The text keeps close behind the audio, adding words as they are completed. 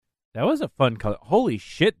That was a fun color. Holy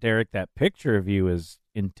shit, Derek, that picture of you is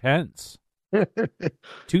intense.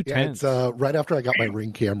 Too tense. It's right after I got my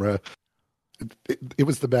Ring camera. It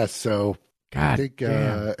was the best. So God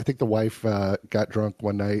damn. I think the wife got drunk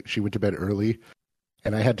one night. She went to bed early,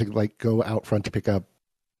 and I had to like go out front to pick up.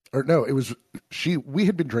 Or no, it was she. We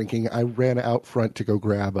had been drinking. I ran out front to go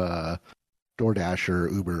grab a DoorDash or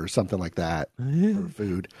Uber or something like that for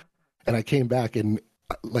food, and I came back and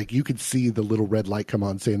like you could see the little red light come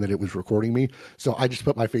on saying that it was recording me. So I just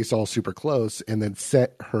put my face all super close and then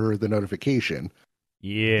set her the notification.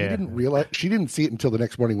 Yeah. She didn't see it until the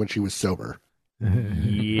next morning when she was sober.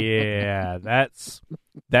 Yeah, that's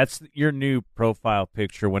your new profile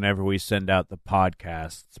picture whenever we send out the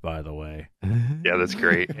podcasts, by the way. Yeah, that's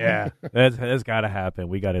great. Yeah, that's got to happen.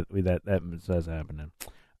 We got it. That says happening.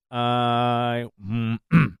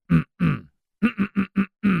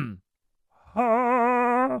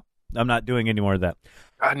 I'm not doing any more of that.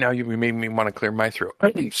 God, now you made me want to clear my throat.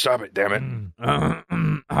 Stop it, damn it.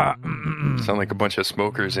 Sound like a bunch of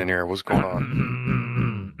smokers in here. What's going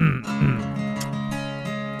on?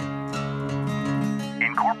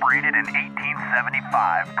 Incorporated in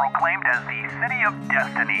 1875, proclaimed as the City of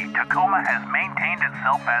Destiny, Tacoma has maintained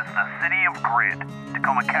itself as the City of Grit.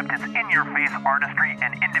 Tacoma kept its in-your-face artistry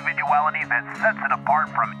and individuality that sets it apart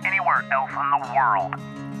from anywhere else in the world.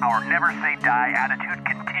 Our never-say-die attitude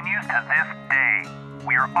continues to this day.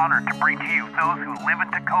 We are honored to bring to you those who live in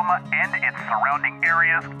Tacoma and its surrounding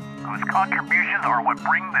areas, whose contributions are what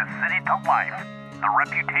bring this city to life. The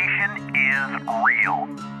reputation is real.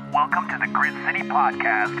 Welcome to the Grid City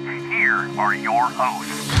Podcast. Here are your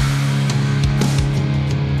hosts.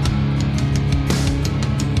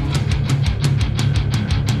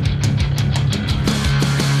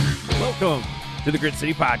 Welcome to the Grid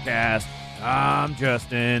City Podcast. I'm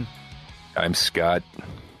Justin. I'm Scott.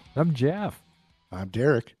 I'm Jeff. I'm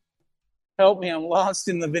Derek. Help me, I'm lost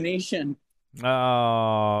in the Venetian.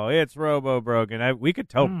 Oh, it's Robo Brogan. We could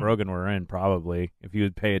tell Brogan we're in, probably, if you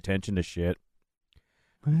would pay attention to shit.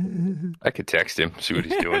 I could text him, see what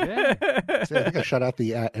he's doing. See, I think I shut out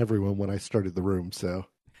the everyone when I started the room, so.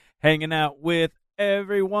 Hanging out with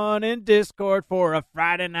everyone in Discord for a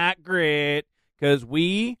Friday night grit, because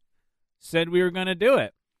we said we were going to do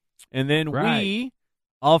it. And then we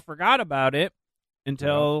all forgot about it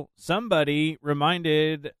until somebody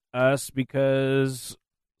reminded us because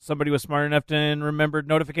somebody was smart enough to and remembered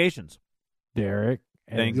notifications. Derek.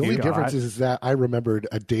 Thank the you. only difference is that I remembered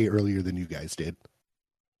a day earlier than you guys did.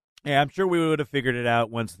 Yeah, I'm sure we would have figured it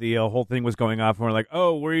out once the whole thing was going off, and we're like,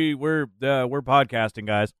 "Oh, we're podcasting,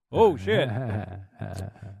 guys." Oh shit!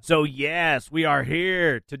 So yes, we are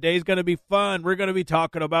here. Today's gonna be fun. We're gonna be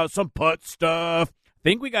talking about some putt stuff. I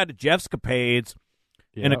think we got to Jeff's capades,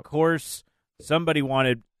 and of course, somebody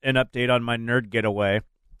wanted an update on my nerd getaway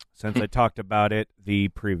since I talked about it the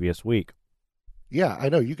previous week. Yeah, I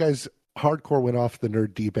know you guys hardcore went off the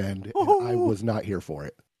nerd deep end, and I was not here for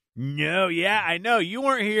it. No, yeah, I know. You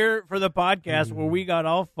weren't here for the podcast where we got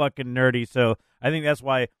all fucking nerdy, so I think that's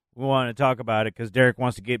why we want to talk about it, because Derek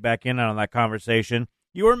wants to get back in on that conversation.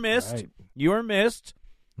 You were missed. Right. You were missed.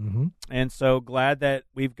 Mm-hmm. And so glad that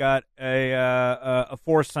we've got a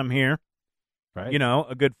foursome here. Right. You know,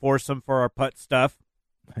 a good foursome for our putt stuff.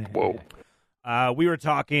 Whoa. We were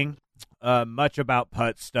talking much about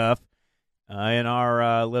putt stuff in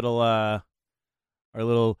our little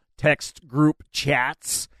text group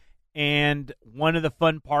chats. And one of the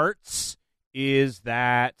fun parts is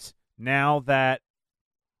that now that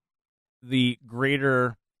the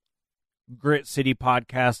greater Grit City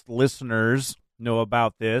podcast listeners know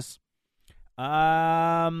about this,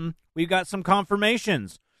 we've got some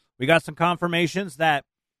confirmations. We got some confirmations that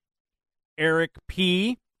Eric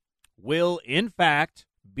P. will, in fact,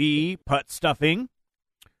 be putt stuffing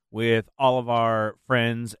with all of our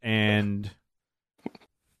friends and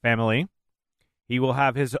family. He will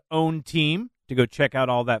have his own team to go check out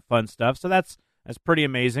all that fun stuff. So that's pretty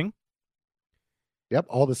amazing. Yep,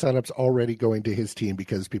 all the signups already going to his team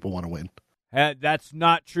because people want to win. That's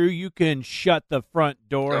not true. You can shut the front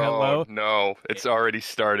door. Oh, hello. No, it's already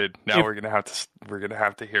started. Now we're gonna have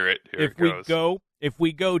to hear it. Here it goes. If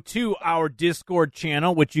we go to our Discord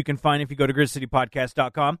channel, which you can find if you go to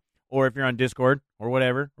gridcitypodcast.com, or if you're on Discord or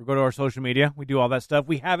whatever, or go to our social media, we do all that stuff.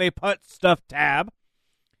 We have a putt stuff tab.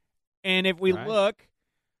 And if we look,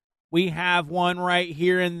 we have one right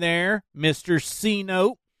here and there, Mr.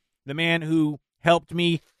 C-Note, the man who helped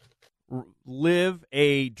me live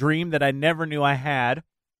a dream that I never knew I had,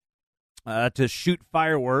 to shoot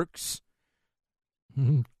fireworks,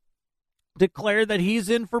 declare that he's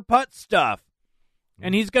in for putt stuff.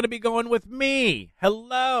 And he's going to be going with me.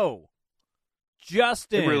 Hello.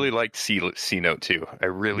 Justin. I really liked C-Note too. I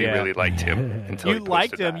really liked him until You he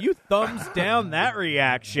liked posted him. that. You thumbs down that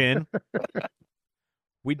reaction.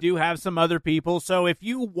 We do have some other people. So if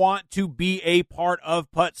you want to be a part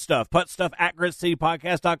of Putt Stuff at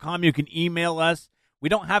GritCityPodcast.com, you can email us. We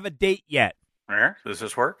don't have a date yet. Does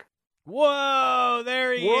this work? Whoa,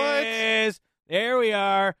 there he is. There we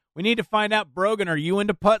are. We need to find out, Brogan, are you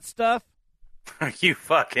into Putt Stuff? You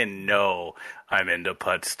fucking know I'm into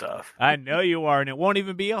Putt Stuff. I know you are, and it won't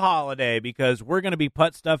even be a holiday because we're going to be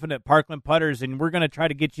Putt Stuffing at Parkland Putters, and we're going to try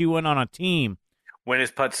to get you in on a team. When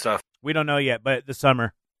is Putt Stuff? We don't know yet, but the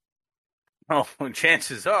summer. Oh,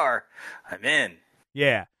 chances are I'm in.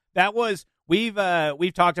 Yeah, that was we've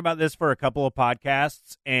talked about this for a couple of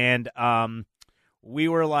podcasts, and we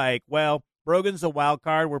were like, well, Brogan's a wild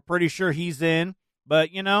card. We're pretty sure he's in, but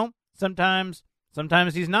sometimes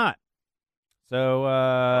he's not. So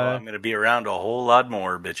I'm going to be around a whole lot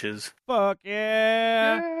more, bitches. Fuck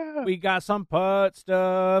yeah. We got some Putt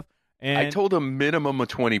Stuff. And I told a minimum of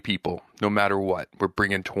 20 people, no matter what. We're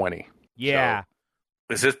bringing 20. Yeah.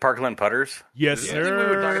 So, is this Parkland Putters? Yes, Is this sir. something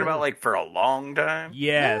we were talking about for a long time?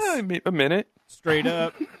 Yes. Yeah, a minute. Straight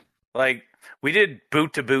up. We did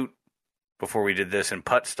boot to boot before we did this, and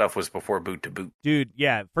Putt Stuff was before boot to boot. Dude,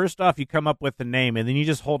 yeah. First off, you come up with the name, and then you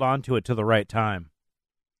just hold on to it till the right time.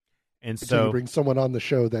 And So so you bring someone on the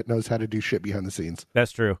show that knows how to do shit behind the scenes.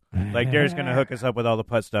 that's true. Like, Derek's going to hook us up with all the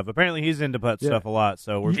putt stuff. Apparently, he's into putt stuff a lot.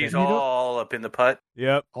 So we're He's all up in the putt.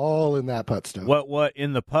 Yep. All in that putt stuff. What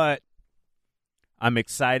in the putt? I'm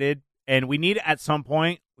excited, and we need at some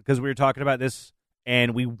point because we were talking about this,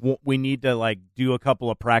 and we need to do a couple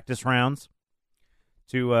of practice rounds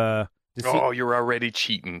to see. Oh, you're already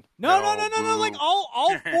cheating. No. Like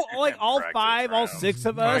all four, like all Practice five, all rounds. six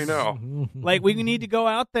of us. I know. Like we need to go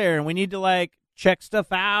out there and we need to check stuff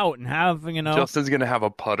out and have Justin's going to have a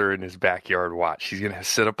putter in his backyard watch. He's going to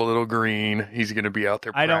set up a little green. He's going to be out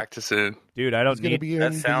there practicing. Dude, I don't He's going to need. be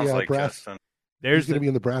That in sounds the like brass. Justin. There's He's going to be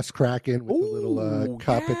in the brass Kraken with the little Ooh,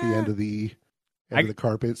 cup at the yeah. end of the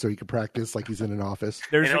carpet, so he can practice like he's in an office.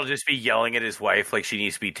 And he'll just be yelling at his wife like she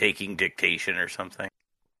needs to be taking dictation or something.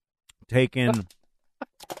 taking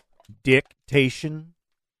dictation.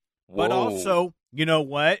 But Whoa. also, you know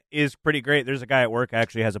what is pretty great? There's a guy at work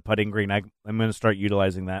actually has a putting green. I'm going to start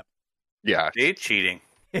utilizing that. Yeah. Date cheating.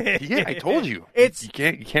 Yeah, I told you. It's you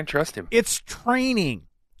can't trust him. It's training.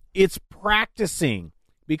 It's practicing.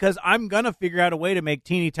 Because I'm going to figure out a way to make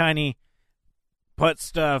teeny tiny putt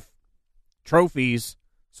stuff trophies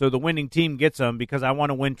so the winning team gets them because I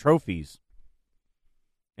want to win trophies.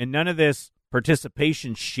 And none of this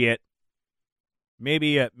participation shit.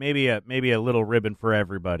 Maybe a little ribbon for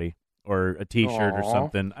everybody or a T-shirt or Aw.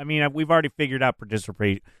 something. I mean, we've already figured out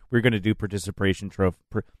participate. We're going to do participation trophy.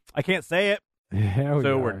 I can't say it,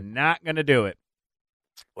 so we're not going to do it.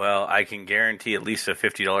 Well, I can guarantee at least a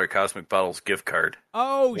 $50 Cosmic Bottles gift card.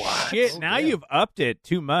 Oh, shit. Now you've upped it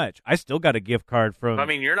too much. I still got a gift card from... I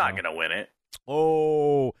mean, you're not going to win it.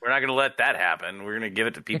 Oh. We're not going to let that happen. We're going to give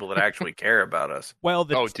it to people that actually care about us. Well,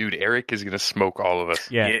 Oh, dude, Eric is going to smoke all of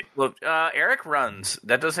us. yeah. Look, Eric runs.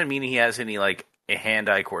 That doesn't mean he has any,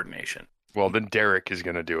 hand-eye coordination. Well, then Derek is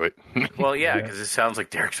going to do it. Well, yeah, because it sounds like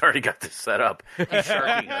Derek's already got this set up. He's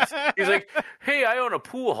sharking us. He's like, hey, I own a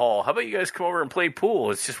pool hall. How about you guys come over and play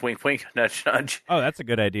pool? It's just wink, wink, nudge, nudge. Oh, that's a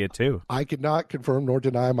good idea, too. I could not confirm nor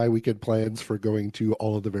deny my weekend plans for going to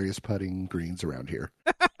all of the various putting greens around here.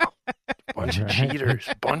 Bunch of cheaters.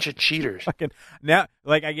 Bunch of cheaters. Fucking now,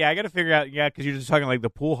 I got to figure out, because you're just talking the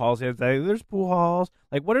pool halls. Yeah, there's pool halls.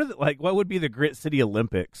 What are what would be the Grit City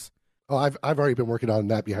Olympics? Oh, I've already been working on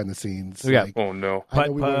that behind the scenes. Yeah. Oh, no. I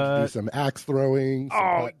know we want to do Putt-putt. some axe throwing, some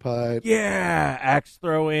putt-putt. Yeah, axe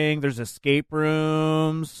throwing. There's escape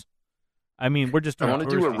rooms. I mean, we're just I doing want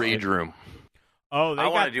to do a touristy rage shit. room. Oh, they I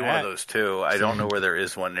got want to do one that. of those, too. I don't know where there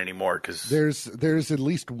is one anymore. Because There's at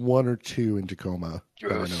least one or two in Tacoma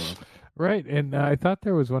that I know Yes. of. Right, and I thought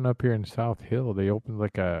there was one up here in South Hill. They opened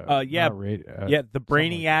yeah, the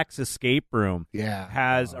Brainiacs escape room Yeah.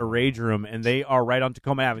 has a rage room, and they are right on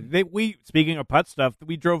Tacoma Avenue. Speaking of putt stuff,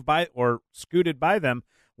 we drove by or scooted by them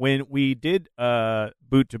when we did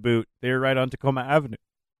boot to boot. They're right on Tacoma Avenue,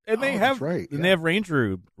 and they have that's right, and yeah. they have rage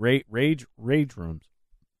rooms.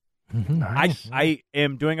 Nice. I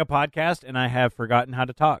am doing a podcast, and I have forgotten how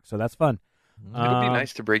to talk, so that's fun. It'll be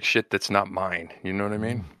nice to break shit that's not mine. You know what I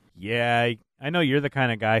mean? Yeah, I know you're the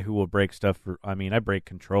kind of guy who will break stuff I break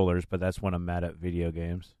controllers, but that's when I'm mad at video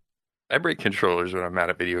games. I break controllers when I'm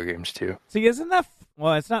mad at video games, too. See, isn't that...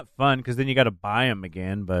 Well, it's not fun, because then you got to buy them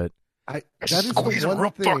again, but... That I is squeeze the them one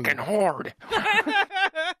real thing. fucking hard.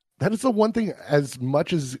 That is the one thing. As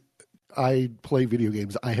much as I play video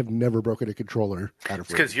games. I have never broken a controller out of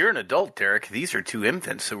Because you're an adult, Derek. These are two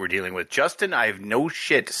infants that we're dealing with. Justin, I have no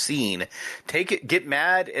shit seen. Get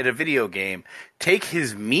mad at a video game, take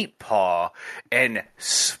his meat paw, and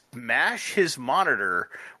smash his monitor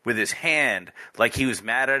with his hand like he was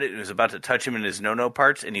mad at it and was about to touch him in his no-no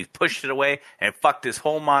parts, and he pushed it away and fucked his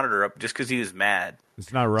whole monitor up just because he was mad.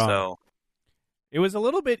 It's not wrong. So, it was a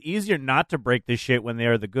little bit easier not to break this shit when they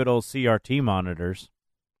are the good old CRT monitors.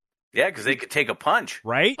 yeah, because they could take a punch.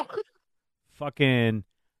 Right? Fucking,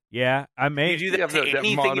 yeah, I You made, do that to that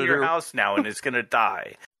anything in monitor. your house now, and it's going to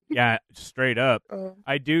die. yeah, straight up.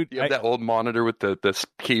 I do. You have that old monitor with the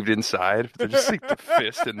caved inside. They're just like the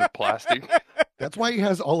fist and the plastic. That's why he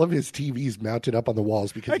has all of his TVs mounted up on the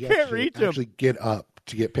walls, because I he can't has to reach 'em. actually get up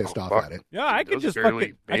to get pissed off fuck. at it. Yeah, I could Those just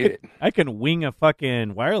barely fucking, made it. I can wing a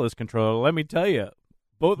fucking wireless controller. Let me tell you,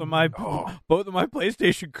 both of my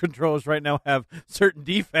PlayStation controllers right now have certain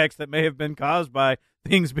defects that may have been caused by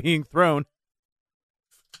things being thrown.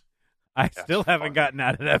 I still haven't gotten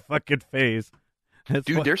out of that fucking phase. That's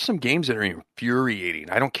Dude, what- there's some games that are infuriating.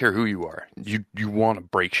 I don't care who you are. You want to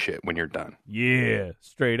break shit when you're done. yeah,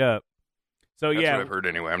 straight up. So That's yeah, what I've heard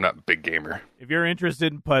anyway. I'm not a big gamer. if you're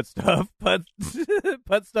interested in putt stuff, putt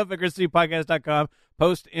stuff at GCPodcast.com.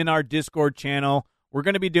 Post in our Discord channel. We're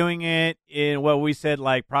going to be doing it in what we said,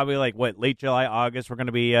 probably late July, August. We're going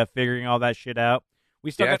to be figuring all that shit out.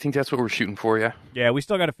 We still Yeah, I got, think that's what we're shooting for, yeah. yeah, we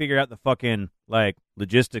still got to figure out the fucking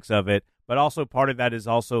logistics of it. But also part of that is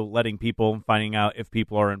also letting people and finding out if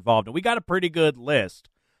people are involved. And we got a pretty good list,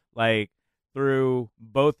 through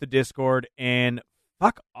both the Discord and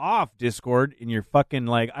fuck off Discord. And you're fucking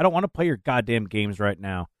I don't want to play your goddamn games right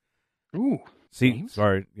now. Ooh. See, Games?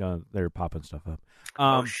 sorry, they're popping stuff up.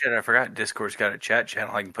 Oh, shit, I forgot Discord's got a chat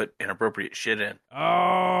channel I can put inappropriate shit in.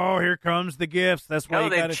 Oh, here comes the gifts. That's why No, you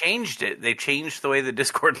they've got it. changed it. They've changed the way the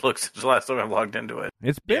Discord looks since the last time I logged into it.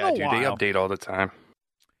 It's been Yeah, a dude, while. they update all the time.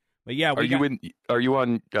 But yeah, Are you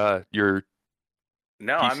on your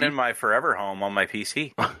No, PC? I'm in my forever home on my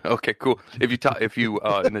PC. Okay, cool. If you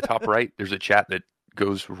in the top right, there's a chat that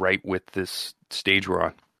goes right with this stage we're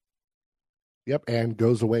on. Yep, and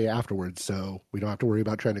goes away afterwards, so we don't have to worry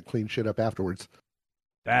about trying to clean shit up afterwards.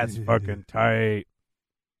 That's fucking tight.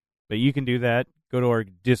 But you can do that. Go to our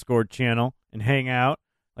Discord channel and hang out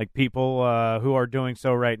like people who are doing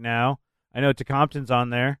so right now. I know Tecomton's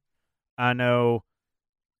on there. I know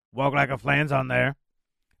Walk Like a Flan's on there.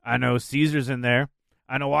 I know Caesar's in there.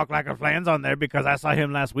 I know Walk Like a Flan's on there because I saw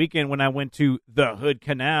him last weekend when I went to the Hood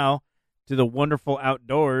Canal to the wonderful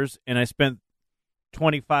outdoors, and I spent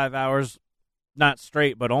 25 hours, not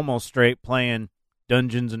straight, but almost straight, playing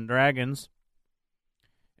Dungeons and Dragons.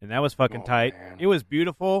 And that was fucking tight. Man. It was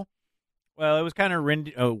beautiful. Well, it was kind of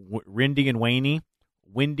windy and rainy.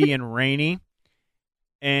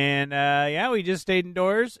 And, we just stayed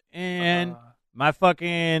indoors. And my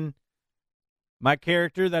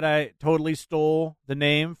character that I totally stole the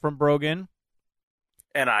name from Brogan.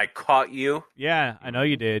 And I caught you. Yeah, I know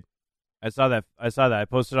you did. I saw that. I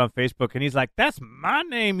posted it on Facebook, and he's like, "That's my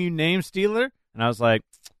name, you name stealer." And I was like,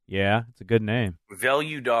 "Yeah, it's a good name."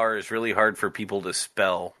 Veludar is really hard for people to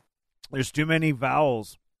spell. There's too many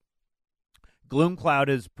vowels. Gloomcloud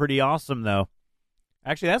is pretty awesome, though.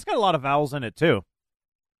 Actually, that's got a lot of vowels in it too.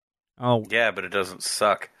 Oh, Yeah, but it doesn't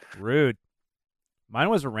suck. rude. Mine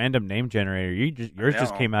was a random name generator. Yours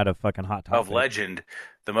just know. came out of fucking Hot Topic. Of legend,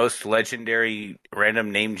 the most legendary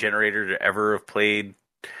random name generator to ever have played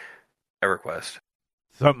EverQuest.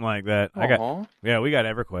 Something like that. We got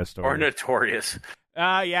EverQuest stories. Or Notorious.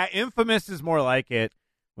 Yeah, Infamous is more like it.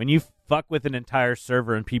 When you fuck with an entire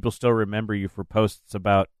server and people still remember you for posts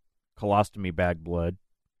about colostomy bag blood.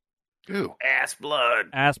 Ooh. Ass blood.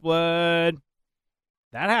 Ass blood.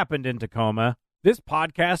 That happened in Tacoma. This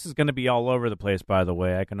podcast is going to be all over the place, by the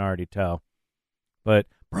way. I can already tell. But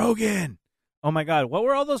Brogan. Oh, my God. What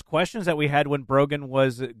were all those questions that we had when Brogan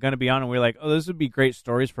was going to be on? And we were like, oh, this would be great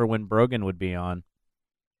stories for when Brogan would be on.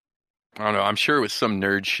 I don't know. I'm sure it was some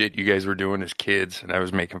nerd shit you guys were doing as kids, and I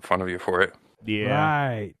was making fun of you for it. Yeah.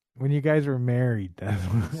 Right. When you guys were married. That's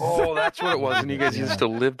Oh, that's what it was. And you guys used to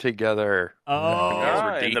live together. Oh, You guys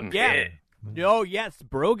were in the dating. pit. Oh, yes,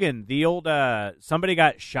 Brogan. The old, somebody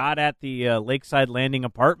got shot at the Lakeside Landing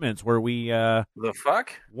Apartments where we The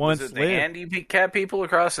fuck? once Was it the lived. handicap people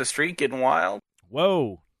across the street getting wild?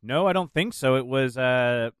 Whoa. No, I don't think so. It was,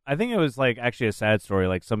 I think it was actually a sad story.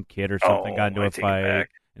 Like some kid or something got into I a take it fight back.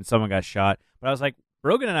 and someone got shot. But I was like,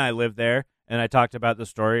 Brogan and I lived there, and I talked about the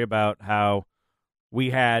story about how we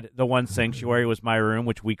had the one sanctuary was my room,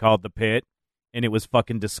 which we called the pit. and it was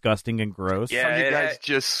fucking disgusting and gross. Yeah, you guys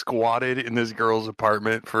just squatted in this girl's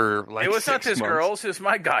apartment for like it was 6 not this months. girl's. It was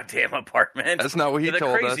my goddamn apartment. That's not what he With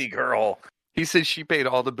told a crazy girl. He said she paid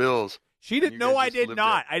all the bills. She didn't. You No, guys I just did lived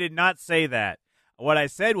not. there. I did not say that. What I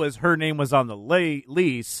said was her name was on the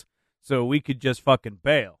lease, so we could just fucking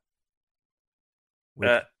bail.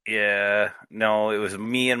 No, it was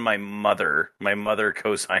me and my mother. My mother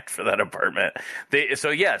co-signed for that apartment. So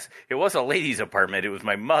yes, it was a lady's apartment. It was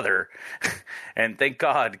my mother, and thank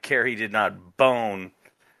God Carrie did not bone.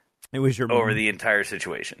 It was your over the entire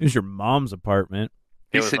situation. It was your mom's apartment.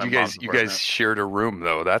 He said you guys shared a room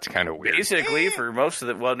though. That's kind of weird. Basically, for most of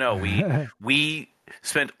the we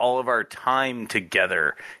spent all of our time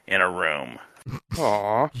together in a room.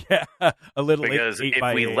 Aww. Yeah, a little because if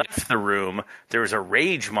we left the room, there was a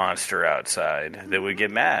rage monster outside that would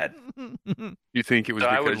get mad. You think it was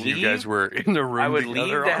because you guys were in the room? I would together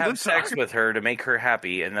leave to all have the sex time? with her to make her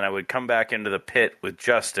happy, and then I would come back into the pit with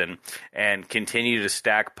Justin and continue to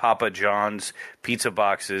stack Papa John's pizza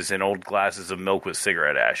boxes and old glasses of milk with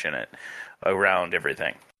cigarette ash in it around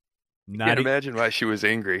everything. Can't imagine why she was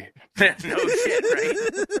angry. No shit,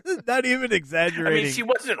 right? Not even exaggerating. I mean, she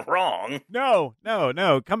wasn't wrong. No.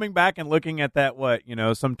 Coming back and looking at that,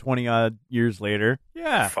 some 20-odd years later.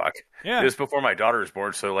 Yeah. Fuck. Yeah. It was before my daughter was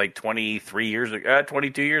born, so like 22 years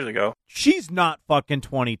ago. She's not fucking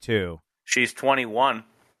 22. She's 21.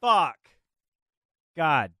 Fuck.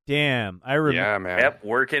 God damn. I remember. Yeah, man. Yep,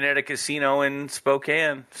 working at a casino in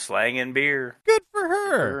Spokane, slanging beer. Good for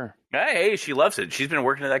her. Hey, she loves it. She's been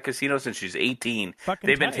working at that casino since she's 18. Fucking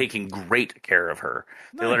They've been tight. taking great care of her.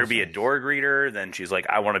 They let her be a Nice. door greeter. Then she's like,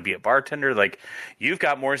 I want to be a bartender. Like, you've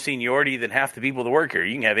got more seniority than half the people that work here.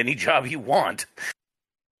 You can have any job you want.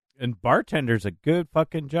 And bartender's a good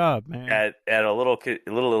fucking job, man. At a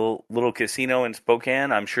little casino in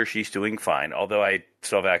Spokane, I'm sure she's doing fine. Although I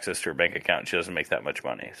still have access to her bank account. She doesn't make that much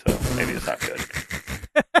money, so maybe it's not good.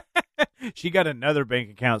 She got another bank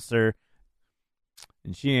account, sir.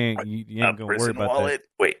 And she ain't. You ain't gonna worry prison about wallet.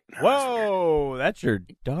 Wait. that. Whoa, that's your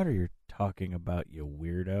daughter you're talking about, you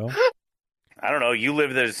weirdo. I don't know. You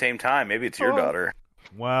lived there at the same time. Maybe it's your daughter.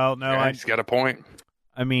 Well, no, Yeah, he's got a point.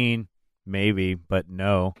 I mean, maybe, but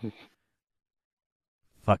no.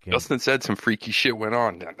 Fucking Justin said some freaky shit went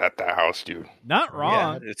on at that house, dude. not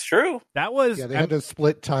wrong. Yeah, it's true. That was Yeah, they had to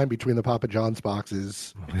split time between the Papa John's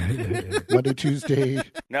boxes. Monday, Tuesday.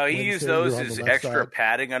 No, he Wednesday, used you're those on as the left extra side.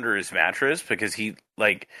 padding under his mattress because he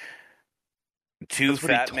two That's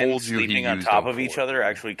what he fat men told you he sleeping on used top them of each for. other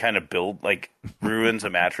actually kind of build ruins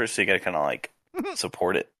a mattress, so you got to kind of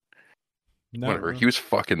support it. no, Whatever. He was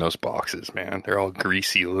fucking those boxes, man. They're all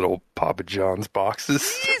greasy little Papa John's boxes.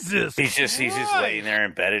 Jesus. He's just laying there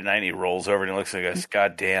in bed at night and he rolls over and he looks like us.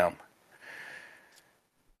 God damn.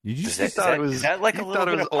 Did you Is just that, is that like a you little thought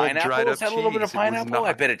it bit was of old pineapple? dried Is up that a little bit of cheese. It was pineapple? I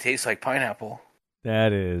not. bet it tastes like pineapple.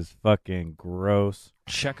 That is fucking gross.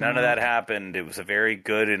 None of that happened. It was a very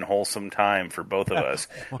good and wholesome time for both of us,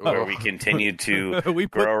 where we continued to We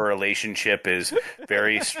put- grow our relationship as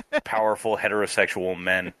very powerful heterosexual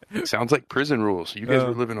men. Sounds like prison rules. You guys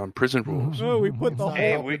were living on prison rules. Oh, we put the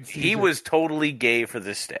Hey, whole. he was totally gay for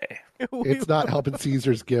this day. It's not helping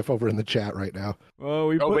Caesar's gif over in the chat right now. Well,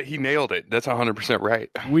 we Oh, put but he nailed it. That's 100%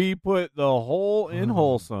 right. we put the whole in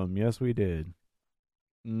wholesome. Yes, we did.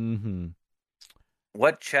 Mm-hmm.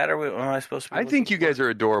 What chat am I supposed to be I think you looking guys are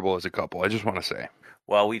adorable as a couple. I just want to say. for?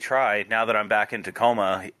 Well, we tried. Now that I'm back in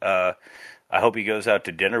Tacoma, I hope he goes out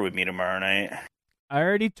to dinner with me tomorrow night. I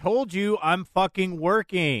already told you I'm fucking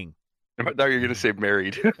working. I thought you were going to say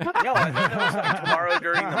married. No, I thought that was tomorrow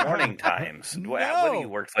during the morning times. What do you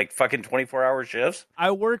work, like fucking 24-hour shifts?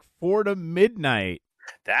 I work 4 to midnight.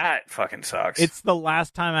 That fucking sucks. It's the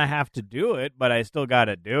last time I have to do it, but I still got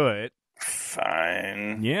to do it.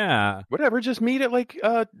 fine. Yeah. Whatever. Just meet at like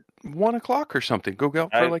 1 o'clock or something. Go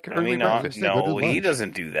out for like early breakfast. No, Go to he lunch.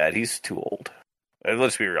 doesn't do that. He's too old.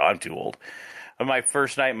 Let's be real. I'm too old. On my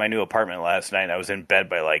first night in my new apartment last night, I was in bed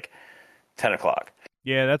by like 10 o'clock.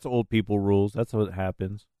 Yeah, that's old people rules. That's what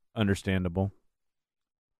happens. Understandable.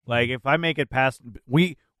 Like if I make it past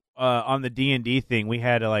we on the D&D thing, we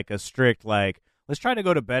had a strict let's try to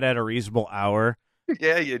go to bed at a reasonable hour.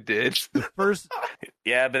 Yeah, you did. First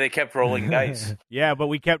Yeah, but they kept rolling dice. yeah, but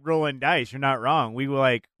we kept rolling dice. You're not wrong.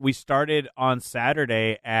 We started on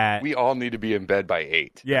Saturday at We all need to be in bed by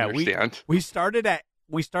 8. Yeah, understand? we started at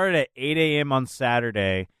 8 a.m. on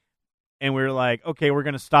Saturday, and we were like, okay, we're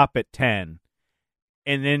gonna stop at 10.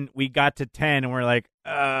 And then we got to 10, and we're like,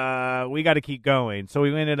 we got to keep going. So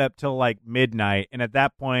we ended up till like midnight, and at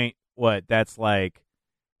that point, that's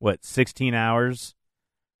 16 hours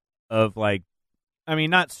of I mean,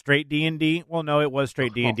 not straight D&D. Well, no, it was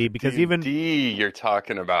straight D&D because even D you're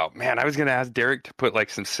talking about. Man, I was gonna ask Derek to put like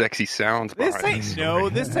some sexy sounds this behind ain't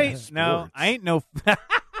this. this ain't no. I ain't no.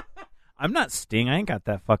 I'm not Sting. I ain't got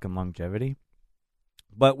that fucking longevity.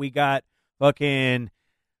 But we got fucking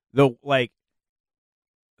there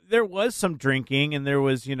was some drinking and there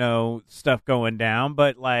was, stuff going down,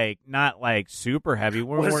 but not super heavy.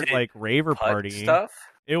 We weren't like raver partying. Stuff?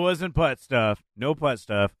 It wasn't putt stuff. No putt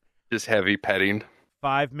stuff. Just heavy petting.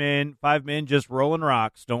 5 men just rolling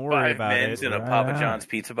rocks. Don't worry about it. 5 men in a Papa John's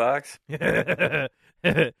pizza box.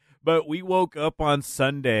 But we woke up on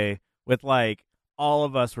Sunday with all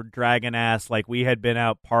of us were dragging ass like we had been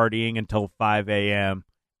out partying until 5 a.m.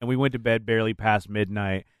 and we went to bed barely past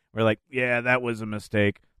midnight. We're like, yeah, that was a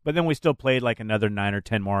mistake. But then we still played another 9 or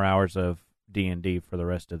 10 more hours of D&D for the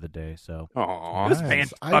rest of the day. So Aww. it was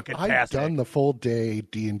fantastic. I've done the full day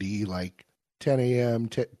D&D 10 a.m.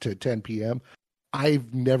 to 10 p.m.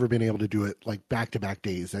 I've never been able to do it back-to-back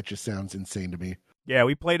days. That just sounds insane to me. Yeah,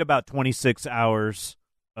 we played about 26 hours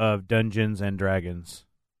of Dungeons and Dragons.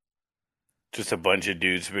 Just a bunch of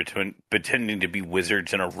dudes pretending to be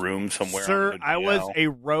wizards in a room somewhere. Sir, I was a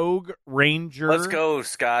rogue ranger. Let's go,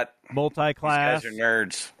 Scott. Multi-class. These guys are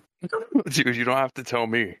nerds. Dude, you don't have to tell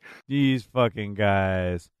me. These fucking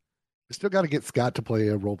guys. We still got to get Scott to play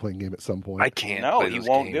a role-playing game at some point. I can't. No, play he those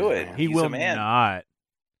won't games, do it. man. He He's will a man. not.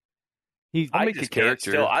 I make a just can't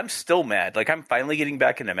character. I'm still mad. I'm finally getting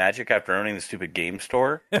back into Magic after owning the stupid game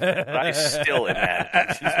store. But I still am mad at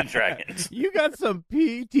Dungeons and Dragons. You got some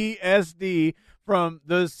PTSD from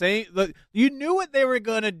the same. You knew what they were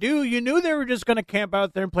going to do. You knew they were just going to camp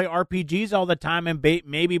out there and play RPGs all the time and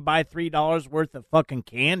maybe buy $3 worth of fucking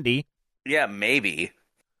candy. Yeah, maybe.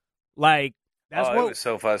 That's it what was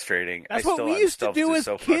so frustrating. That's what we used to do as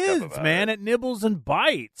kids, man, at Nibbles and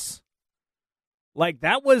Bites.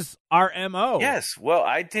 That was our MO. Yes. Well,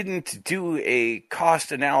 I didn't do a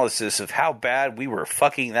cost analysis of how bad we were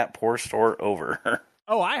fucking that poor store over.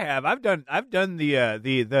 Oh, I have. I've done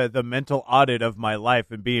the mental audit of my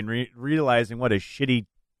life and realizing what a shitty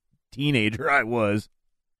teenager I was.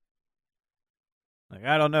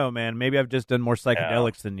 I don't know, man. Maybe I've just done more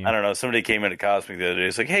psychedelics than you. I don't know. Somebody came into Cosmic the other day.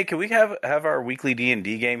 It's like, hey, can we have our weekly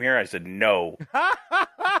D&D game here? I said, no.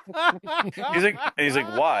 He's like,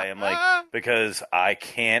 why? I'm like, because I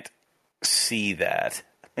can't see that.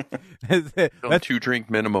 That's 2-drink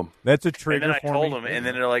minimum. That's a trigger. And then I told them, and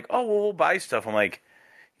then they're like, oh, well, we'll buy stuff. I'm like,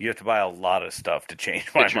 you have to buy a lot of stuff to change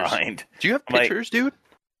my mind. Do you have pictures, dude?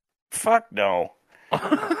 Fuck no.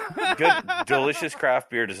 Good, delicious craft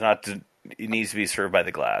beer does not. It needs to be served by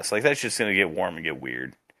the glass. That's just going to get warm and get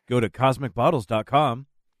weird. Go to CosmicBottles.com,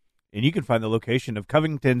 and you can find the location of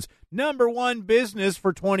Covington's #1 business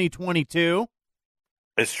for 2022.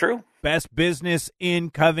 It's true. Best business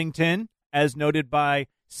in Covington, as noted by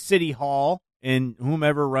City Hall and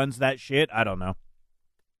whomever runs that shit. I don't know.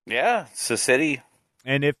 Yeah, it's a city.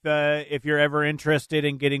 And if you're ever interested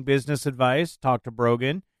in getting business advice, talk to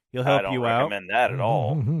Brogan. He'll help you out. I don't recommend that at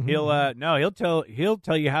all. He'll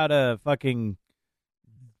tell you how to fucking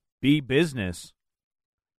be business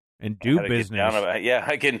and do business.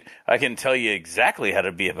 I can tell you exactly how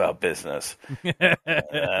to be about business. I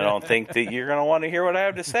don't think that you're going to want to hear what I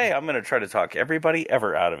have to say. I'm going to try to talk everybody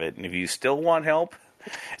ever out of it. And if you still want help,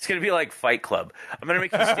 it's going to be like Fight Club. I'm going to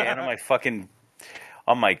make you stand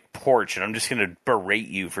on my porch, and I'm just going to berate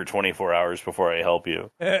you for 24 hours before I help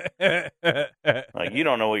you. You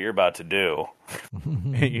don't know what you're about to do.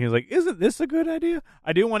 And he's like, isn't this a good idea?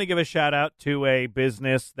 I do want to give a shout out to a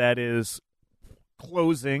business that is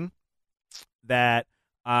closing that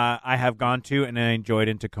I have gone to and I enjoyed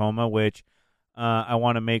in Tacoma, which I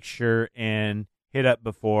want to make sure and hit up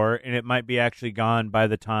before, and it might be actually gone by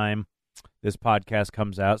the time this podcast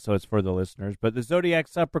comes out, so it's for the listeners. But the Zodiac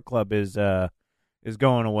Supper Club is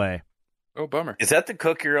going away. Oh, bummer. Is that the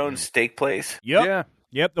cook your own steak place? Yep. Yeah.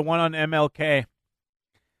 Yep, the one on MLK.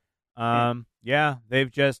 Yeah,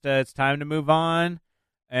 they've just it's time to move on,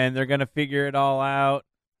 and they're going to figure it all out.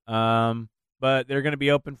 But they're going to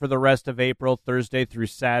be open for the rest of April, Thursday through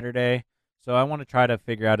Saturday. So I want to try to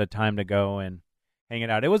figure out a time to go and hang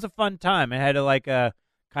it out. It was a fun time. It had a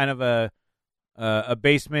kind of a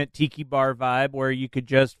basement tiki bar vibe where you could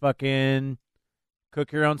just fucking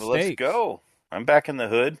cook your own steaks. Let's go. I'm back in the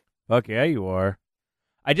hood. Fuck yeah, you are.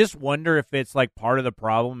 I just wonder if it's part of the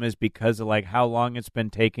problem is because of how long it's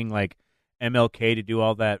been taking MLK to do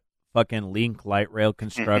all that fucking link light rail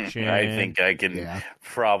construction. I think I can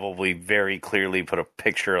probably very clearly put a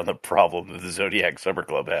picture on the problem that the Zodiac Supper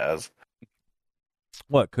Club has.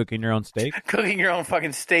 What, cooking your own steak? Cooking your own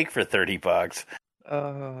fucking steak for $30.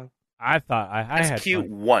 I thought I had It's cute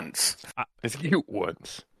fun. once. It's cute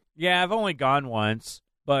once. Yeah, I've only gone once,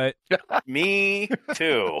 but Me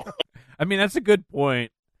too. I mean that's a good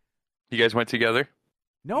point. You guys went together?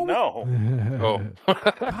 No, No. Oh.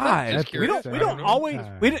 God, Just we curious. don't always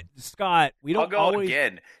Scott. We I'll don't go always.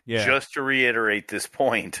 again, Yeah, just to reiterate this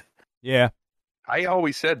point. yeah. I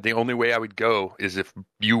always said the only way I would go is if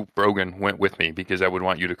you, Brogan, went with me because I would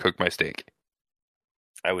want you to cook my steak.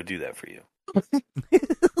 I would do that for you.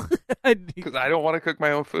 Because I don't want to cook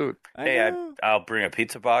my own food. I'll bring a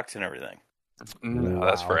pizza box and everything. No,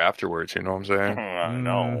 that's for afterwards, you know what I'm saying?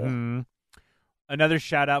 No. Mhm. Another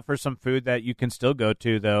shout out for some food that you can still go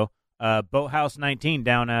to though. Boathouse 19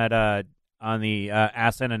 down at on the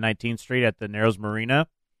Ascent and 19th Street at the Narrows Marina.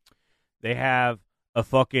 They have a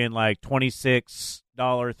fucking like $26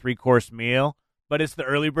 3-course meal, but it's the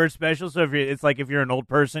early bird special. So if you're an old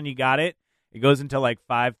person, you got it. It goes until like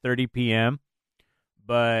 5:30 p.m.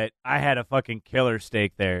 But I had a fucking killer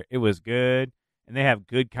steak there. It was good, and they have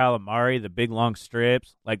good calamari, the big long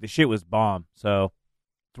strips. Like the shit was bomb. So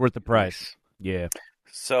it's worth the price. Yeah.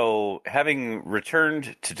 So, having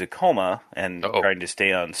returned to Tacoma and trying to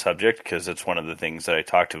stay on subject, because it's one of the things that I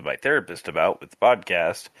talked to my therapist about with the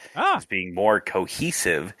podcast, is being more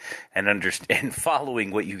cohesive and and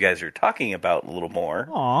following what you guys are talking about a little more.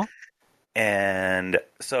 Aw. And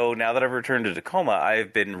so now that I've returned to Tacoma,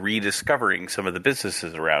 I've been rediscovering some of the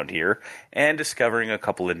businesses around here and discovering a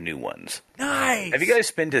couple of new ones. Nice. Have you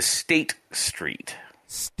guys been to State Street?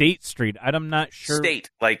 State Street. I'm not sure. State,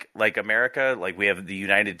 like America, like we have the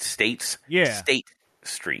United States. Yeah. State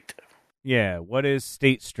Street. Yeah. What is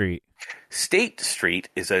State Street? State Street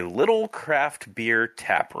is a little craft beer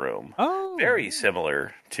tap room. Oh. Very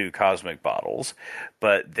similar to Cosmic Bottles,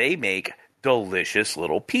 but they make delicious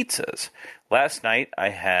little pizzas. Last night I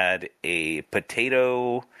had a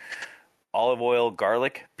potato, olive oil,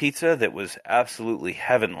 garlic pizza that was absolutely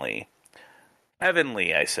heavenly.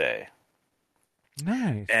 Heavenly, I say.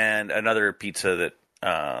 Nice. And another pizza that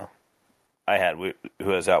I had, who I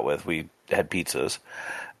was out with, we had pizzas.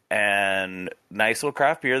 And nice little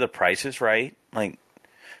craft beer. The price is right. Like,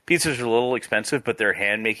 pizzas are a little expensive, but they're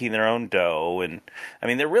hand making their own dough. And, I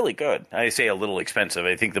mean, they're really good. I say a little expensive.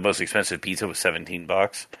 I think the most expensive pizza was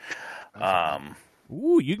 $17.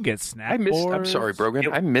 Ooh, you can get snack I'm boards. sorry,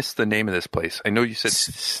 Brogan. I missed the name of this place. I know you said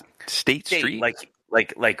State Street.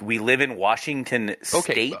 Like we live in Washington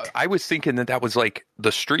State. I was thinking that was like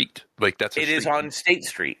the street. Like that's a It street. is on State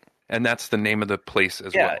Street. And that's the name of the place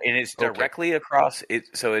as well. Yeah, and it's directly across it.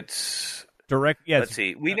 So it's direct. Yes. Let's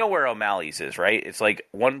see. We know where O'Malley's is, right? It's like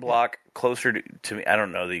one block closer to me. I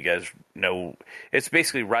don't know that you guys know. It's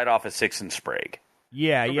basically right off of 6th and Sprague.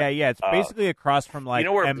 Yeah. It's basically across from like. You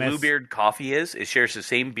know where MS... Bluebeard Coffee is? It shares the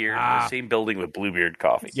same the same building with Bluebeard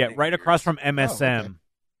Coffee. Yeah, right across from MSM.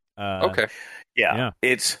 Okay. Yeah,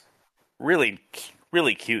 it's really,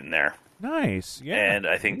 really cute in there. Nice. Yeah, and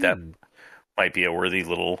I think that might be a worthy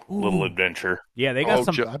little adventure. Yeah, they got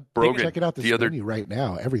some. Brogan, checking out this menu right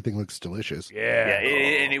now. Everything looks delicious. Yeah,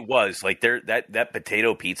 and it was like that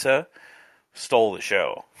potato pizza stole the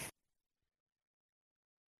show.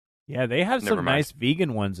 Yeah, they have some nice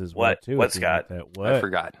vegan ones as well too. What, Scott? I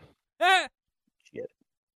forgot.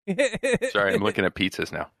 Sorry, I'm looking at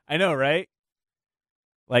pizzas now. I know, right?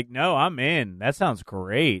 Like, no, I'm in. That sounds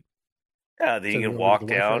great. Yeah, then you can walk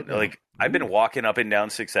down. Like, I've been walking up and down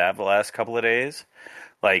 6th Ave the last couple of days.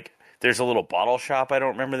 Like, there's a little bottle shop I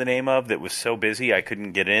don't remember the name of that was so busy I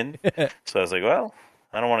couldn't get in. So I was like, well,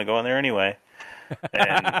 I don't want to go in there anyway.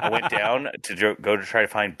 And I went down to go to try to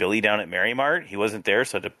find Billy down at Mary Mart. He wasn't there,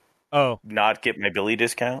 so to not get my Billy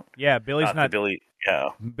discount. Yeah, Billy's not Billy.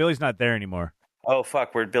 Yeah, Billy's not there anymore. Oh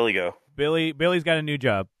fuck, where'd Billy go? Billy's got a new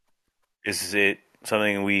job. Is it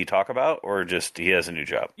something we talk about, or just he has a new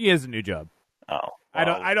job? He has a new job. Oh,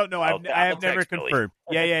 well, I don't know. I have never confirmed.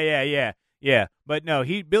 Yeah. But no,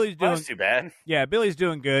 Billy's doing. That's too bad. Yeah, Billy's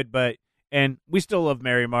doing good, and we still love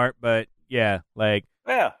Mary Mart, but yeah, like.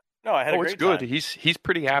 Yeah, no, I had a great it's good. time. He's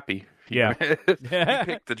pretty happy. Yeah, he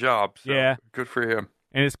picked the job. So yeah, good for him.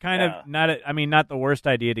 And it's kind of not the worst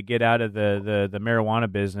idea to get out of the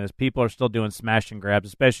marijuana business. People are still doing smash and grabs,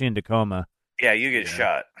 especially in Tacoma. Yeah, you get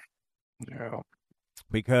shot. Yeah.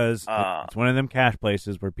 Because it's one of them cash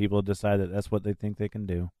places where people decide that that's what they think they can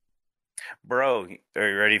do. Bro, are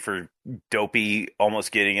you ready for Dopey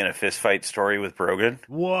almost getting in a fist fight story with Brogan?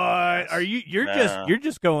 What are you? You're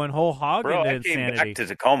just going whole hog Bro, into I came insanity. back to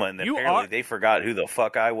Tacoma and apparently they forgot who the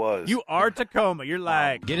fuck I was. You are Tacoma. You're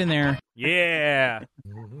like, get in there. Yeah,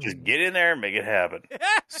 just get in there and make it happen.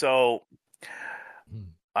 So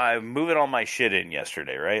I'm moving all my shit in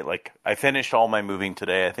yesterday, right? Like I finished all my moving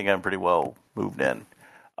today. I think I'm pretty well moved in.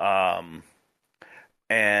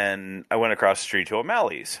 And I went across the street to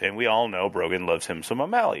O'Malley's, and we all know Brogan loves him some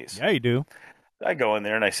O'Malley's. Yeah, you do. I go in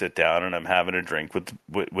there and I sit down and I'm having a drink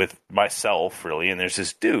with myself, really. And there's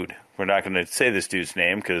this dude. We're not going to say this dude's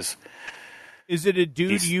name because is it a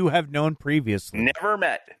dude you have known previously? Never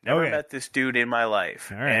met this dude in my life,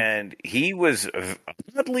 right. And he was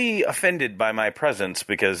oddly offended by my presence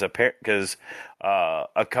because a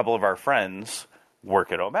couple of our friends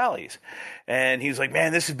work at O'Malley's, and he's like,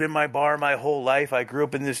 "Man, this has been my bar my whole life. I grew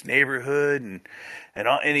up in this neighborhood,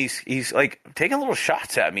 and he's like taking little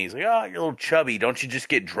shots at me. He's like, "Oh, you're a little chubby. Don't you just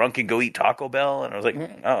get drunk and go eat Taco Bell?" And I was like,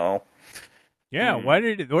 "Uh-oh." Yeah, where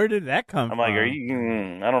did that come from? I'm like, "Are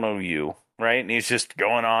you? I don't know you, right?" And he's just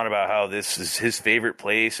going on about how this is his favorite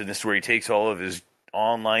place, and this is where he takes all of his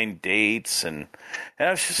online dates, and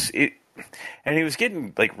I was just and he was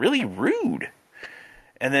getting like really rude.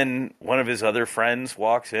 And then one of his other friends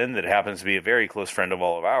walks in that happens to be a very close friend of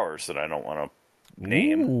all of ours that I don't want to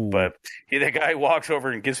name. Ooh. But the guy walks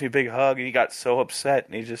over and gives me a big hug, and he got so upset,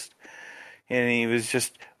 and he was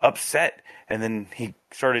just upset. And then he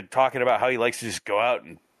started talking about how he likes to just go out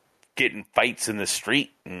and get in fights in the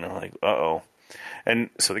street. And I'm like, uh-oh.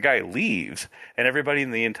 And so the guy leaves, and everybody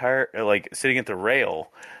in the entire, like, sitting at the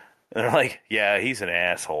rail, and they're like, yeah, he's an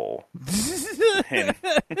asshole.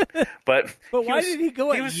 But why did he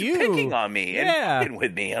go at you? He was picking on me and fucking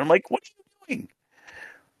with me. And I'm like, what are you doing?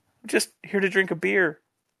 I'm just here to drink a beer.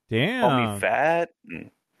 Damn. Call me fat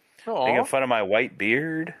and making fun of my white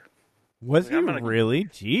beard. Was he really?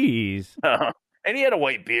 Jeez. And he had a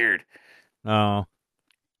white beard. Oh.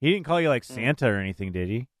 He didn't call you like Santa or anything, did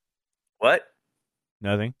he? What?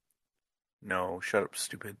 Nothing? No, shut up,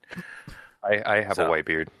 stupid. I have a white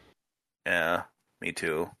beard. Yeah, me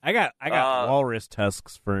too. I got walrus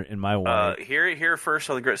tusks in my wallet. Here first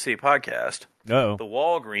on the Grit City podcast. Oh. The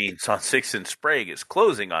Walgreens on 6th and Sprague is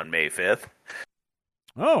closing on May 5th.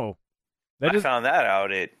 Oh. I found that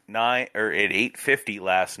out at 8:50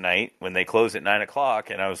 last night when they closed at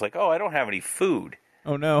 9:00, and I was like, "Oh, I don't have any food."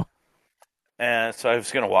 Oh no! And so I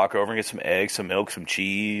was going to walk over and get some eggs, some milk, some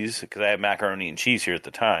cheese because I had macaroni and cheese here at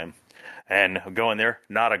the time. And go in there,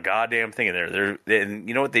 not a goddamn thing in there. And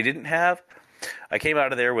you know what they didn't have? I came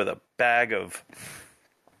out of there with a bag of.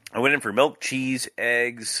 I went in for milk, cheese,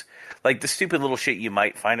 eggs, like the stupid little shit you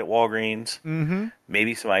might find at Walgreens. Mm-hmm.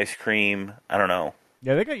 Maybe some ice cream. I don't know.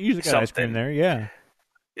 Yeah, they usually got ice cream there. Yeah.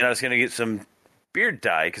 I was going to get some beard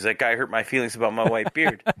dye because that guy hurt my feelings about my white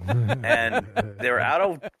beard. And they were out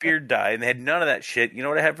of beard dye, and they had none of that shit. You know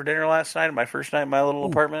what I had for dinner last night? My first night in my little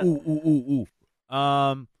apartment.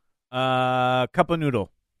 Cup of noodle.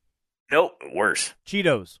 Nope, worse.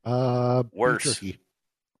 Cheetos. Worse.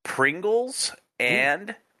 Pringles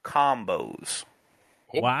and combos.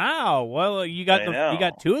 Wow. Well, you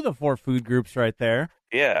got two of the four food groups right there.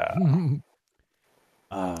 Yeah.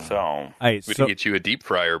 We can get you a deep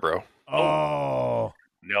fryer, bro. Oh.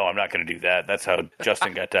 No, I'm not going to do that. That's how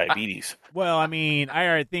Justin got diabetes. Well, I mean,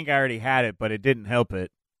 I think I already had it, but it didn't help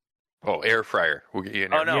it. Oh, air fryer. We'll get you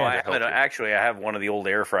an air fryer. Oh, no, I haven't. Actually, I have one of the old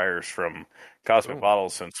air fryers from Cosmic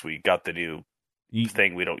Bottles since we got the new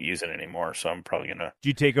thing. We don't use it anymore, so I'm probably going to... Did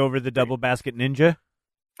you take over the Double Basket Ninja?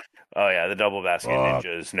 Oh, yeah, the Double Basket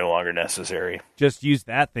Ninja is no longer necessary. Just use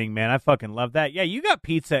that thing, man. I fucking love that. Yeah, you got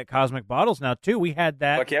pizza at Cosmic Bottles now, too. We had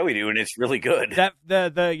that. Fuck yeah, we do, and it's really good. That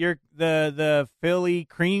the Philly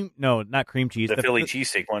cream... No, not cream cheese. The Philly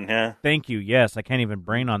cheesesteak one, yeah. Thank you. Yes, I can't even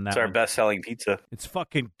brain on that. It's our best-selling pizza. It's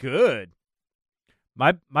fucking good.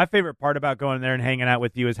 My favorite part about going there and hanging out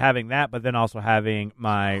with you is having that, but then also having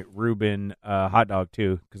my Reuben hot dog,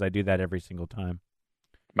 too, because I do that every single time.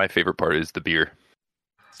 My favorite part is the beer.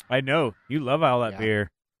 I know. You love all that beer.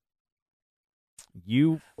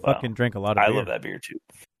 You fucking drink a lot of beer. I love that beer, too.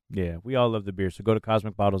 Yeah, we all love the beer. So go to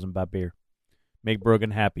Cosmic Bottles and buy beer. Make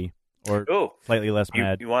Brogan happy or slightly less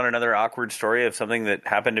mad. You want another awkward story of something that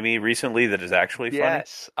happened to me recently that is actually funny?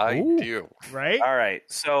 Yes, I do. Right? All right.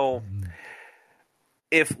 So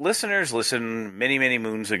if listeners listen many, many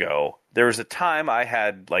moons ago, there was a time I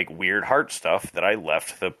had like weird heart stuff that I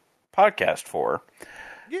left the podcast for.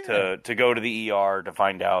 Yeah. To go to the ER to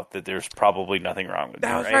find out that there's probably nothing wrong with me.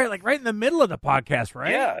 That was right, like right in the middle of the podcast,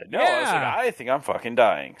 right? Yeah, no, I was like, I think I'm fucking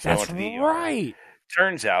dying. So That's I went to the ER. Right.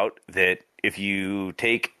 Turns out that if you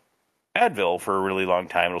take Advil for a really long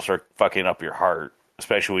time, it'll start fucking up your heart,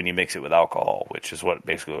 especially when you mix it with alcohol, which is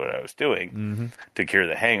basically what I was doing to cure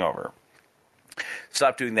the hangover.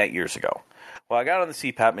 Stopped doing that years ago. Well, I got on the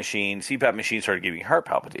CPAP machine. CPAP machine started giving me heart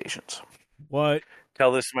palpitations. What?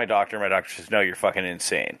 Tell this to my doctor. My doctor says, no, you're fucking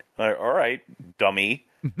insane. I'm like, all right, dummy.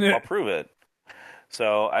 I'll prove it.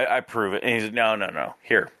 So I prove it. And he says, no.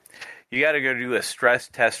 Here. you got to go do a stress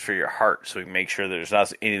test for your heart so we can make sure there's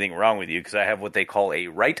not anything wrong with you, because I have what they call a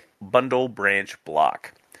right bundle branch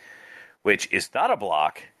block, which is not a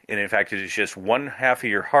block, and in fact it is just one half of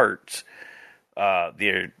your heart's, or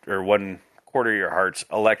 1/4 of your heart's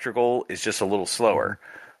electrical is just a little slower.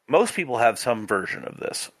 Most people have some version of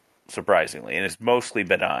this, surprisingly, and it's mostly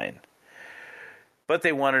benign. But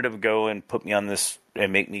they wanted to go and put me on this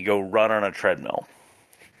and make me go run on a treadmill.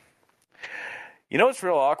 You know what's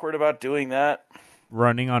real awkward about doing that?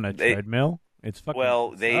 Running on a treadmill? It's fucking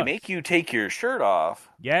they sucks. make you take your shirt off.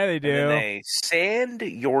 Yeah, they do. And then they sand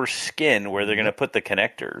your skin where they're going to put the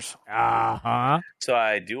connectors. Uh-huh. So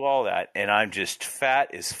I do all that, and I'm just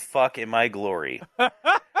fat as fuck in my glory.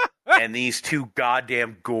 And these two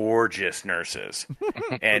goddamn gorgeous nurses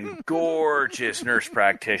and gorgeous nurse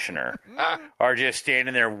practitioner are just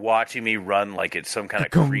standing there watching me run like it's some kind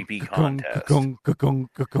of creepy contest.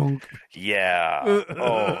 Yeah.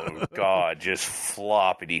 Oh, God. Just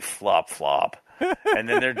floppity flop flop. And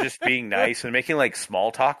then they're just being nice and making like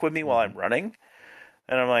small talk with me while I'm running.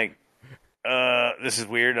 And I'm like, this is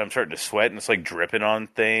weird. I'm starting to sweat and it's like dripping on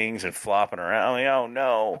things and flopping around. I'm like, oh,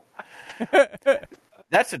 no.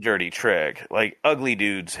 That's a dirty trick. Like, ugly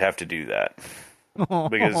dudes have to do that.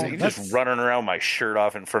 Because you just running around my shirt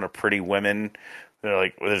off in front of pretty women. They're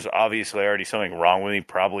like, well, there's obviously already something wrong with me,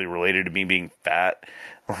 probably related to me being fat.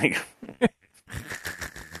 Like,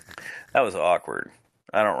 that was awkward.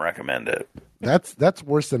 I don't recommend it. That's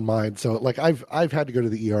worse than mine. So, like, I've had to go to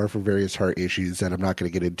the ER for various heart issues that I'm not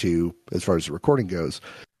going to get into as far as the recording goes.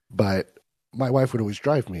 But my wife would always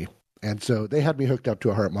drive me. And so they had me hooked up to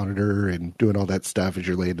a heart monitor and doing all that stuff as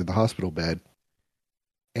you're laying in the hospital bed.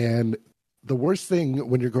 And the worst thing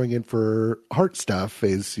when you're going in for heart stuff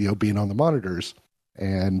is, being on the monitors.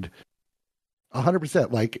 And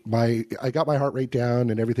 100%, like I got my heart rate down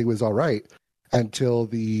and everything was all right until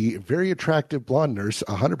the very attractive blonde nurse,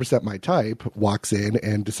 100% my type, walks in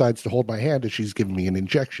and decides to hold my hand as she's giving me an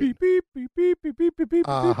injection. And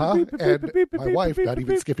my wife, not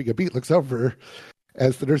even skipping a beat, looks over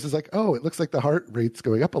as the nurse is like, oh, it looks like the heart rate's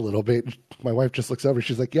going up a little bit. My wife just looks over.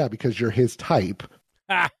 She's like, yeah, because you're his type.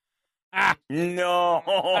 No.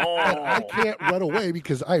 I can't run away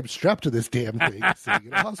because I'm strapped to this damn thing sitting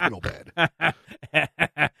in a hospital bed.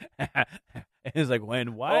 It's like,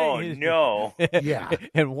 why? Oh, no. Yeah.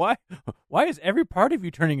 And why is every part of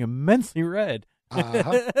you turning immensely red?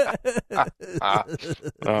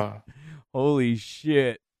 Holy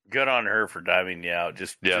shit. Good on her for diving you out.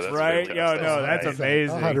 Just that's right. fantastic. Yo, no, that's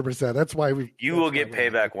amazing. 100%. That's why you will get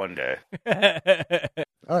payback one day.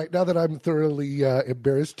 All right, now that I'm thoroughly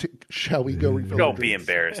embarrassed, shall we go refill? Don't be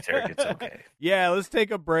embarrassed, Eric. It's okay. Yeah, let's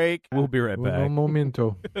take a break. We'll be right back. Un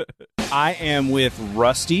momento. I am with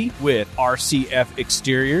Rusty with RCF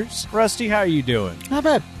Exteriors. Rusty, how are you doing? Not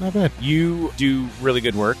bad. You do really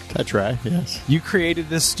good work. I try, yes. You created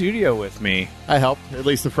this studio with me. I helped, at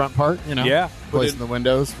least the front part, Yeah. Placing the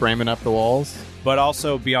windows, framing up the walls. But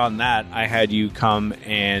also beyond that, I had you come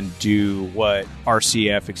and do what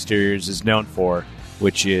RCF Exteriors is known for,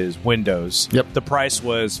 which is windows. Yep. The price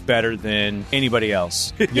was better than anybody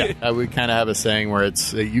else. Yeah, we kind of have a saying where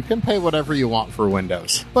it's you can pay whatever you want for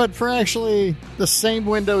windows. But for actually the same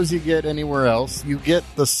windows you get anywhere else, you get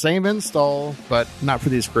the same install, but not for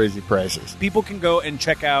these crazy prices. People can go and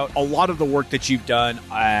check out a lot of the work that you've done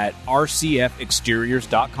at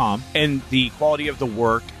rcfexteriors.com, and the quality of the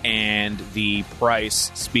work and the price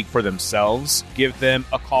speak for themselves. Give them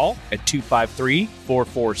a call at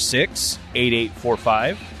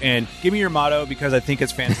 253-446-8845 and give me your motto because I think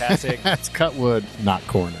it's fantastic. That's cut wood, not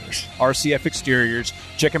corners. RCF Exteriors.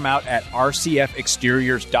 Check them out at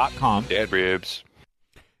rcfexteriors.com. Dad ribs.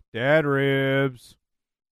 Dad ribs.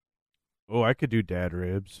 Oh, I could do dad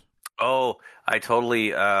ribs. Oh, I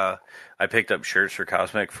totally I picked up shirts for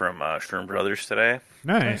Cosmic from Sturm Brothers today.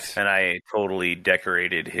 Nice. And I totally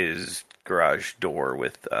decorated his garage door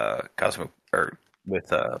with Cosmic or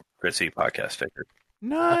with Grid City Podcast stickers.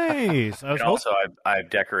 Nice. And also, I've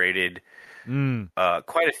decorated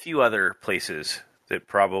quite a few other places that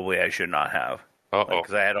probably I should not have.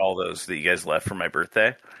 Because I had all those that you guys left for my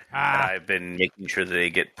birthday. And I've been making sure that they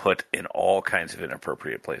get put in all kinds of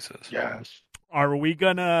inappropriate places. Yes. Are we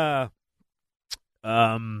gonna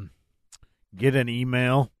get an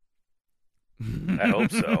email? I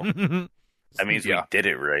hope so. That means we did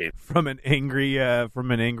it right. From an angry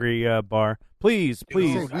bar. Please.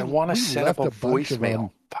 I want to set up a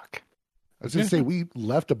voicemail. Fuck. I was going to say, we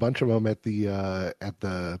left a bunch of them at the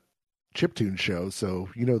Chiptune show, so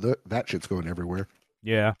that shit's going everywhere.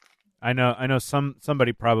 Yeah, I know.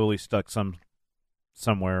 Somebody probably stuck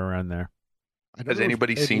somewhere around there. Has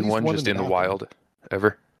anybody seen one just in the wild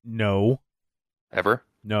ever? No. Ever?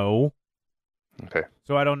 No. Okay.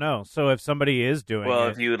 So I don't know. So if somebody is doing Well,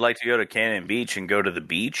 it, if you would like to go to Cannon Beach and go to the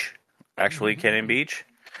beach, actually Cannon Beach,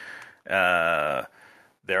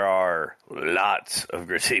 there are lots of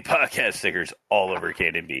Grit City Podcast stickers all over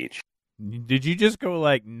Cannon Beach. did you just go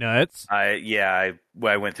like nuts? I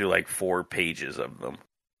went through like 4 pages of them.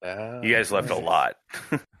 You guys left a lot.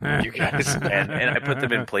 You guys. and I put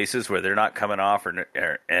them in places where they're not coming off and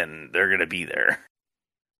they're going to be there.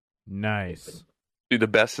 Nice. Dude, the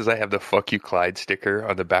best is I have the "Fuck You, Clyde" sticker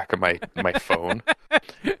on the back of my phone,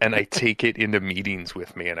 and I take it into meetings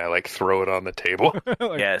with me, and I like throw it on the table.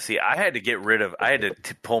 Yeah, see, I had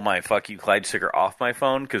to pull my "Fuck You, Clyde" sticker off my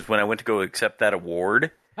phone because when I went to go accept that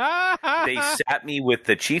award, they sat me with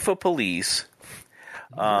the chief of police,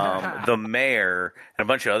 the mayor, and a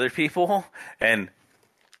bunch of other people, and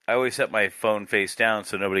I always set my phone face down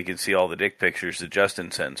so nobody can see all the dick pictures that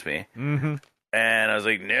Justin sends me. Mm-hmm. And I was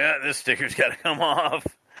like, nah, this sticker's got to come off.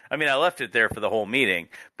 I mean, I left it there for the whole meeting,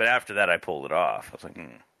 but after that, I pulled it off. I was like,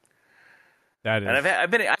 That is. And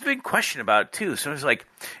I've been questioned about it too. So I was like,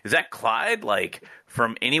 is that Clyde, like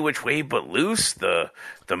from Any Which Way But Loose, the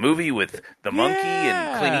movie with the monkey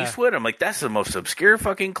and Clint Eastwood? I'm like, that's the most obscure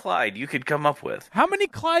fucking Clyde you could come up with. How many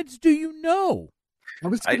Clydes do you know? I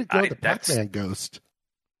was going to go with the Pac-Man ghost.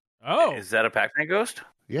 Oh, is that a Pac-Man ghost?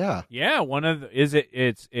 Yeah. Yeah, one of it's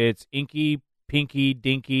Inky, Pinky,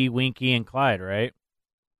 Dinky, Winky, and Clyde, right?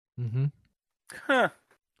 Mm-hmm. Huh.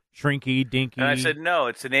 Shrinky, Dinky. And I said, no,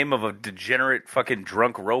 it's the name of a degenerate fucking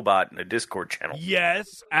drunk robot in a Discord channel.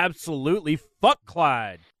 Yes, absolutely. Fuck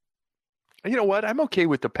Clyde. You know what? I'm okay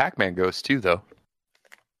with the Pac-Man ghost too, though.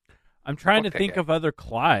 I'm trying Fuck to that think guy. of other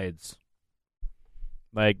Clydes.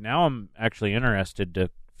 Like, now I'm actually interested to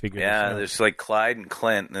figure this out. There's like Clyde and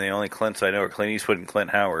Clint, and the only Clints I know are Clint Eastwood and Clint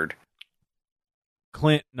Howard.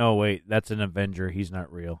 Clint, no, wait, that's an Avenger. He's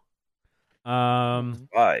not real.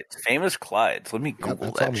 Clyde. Famous Clydes. Let me Yeah,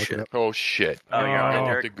 Google that's all I'm that looking shit. up. Oh shit! Oh, yeah, I right have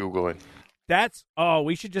there. to Google it.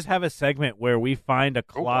 We should just have a segment where we find a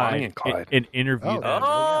Bonnie Clyde, and Clyde. and interview Oh, them.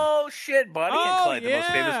 Oh, shit, Bonnie and Clyde, the most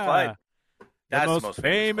famous yeah. Clyde. That's the most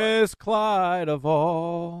famous Clyde of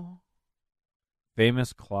all.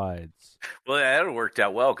 Famous Clydes. Well, that would worked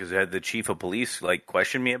out well because I had the chief of police like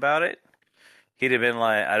question me about it. He'd have been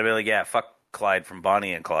like, I'd have been like, yeah, fuck Clyde from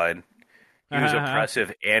Bonnie and Clyde. He was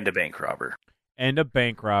oppressive and a bank robber. And a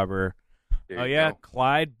bank robber. There Oh, you yeah, go.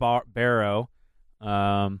 Clyde Barrow.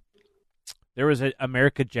 There was an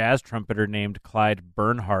American jazz trumpeter named Clyde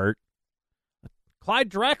Bernhardt. Clyde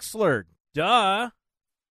Drexler. Duh.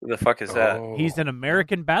 Who the fuck is that? Oh. He's an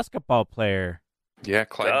American basketball player. Yeah,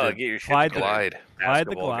 Clyde. Oh, the get your shit Clyde together. Glide. Clyde the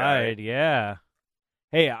Basketball Glide, guy. yeah.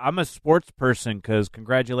 Hey, I'm a sports person because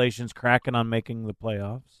congratulations, Kraken, on making the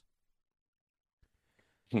playoffs.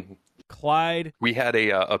 Clyde, We had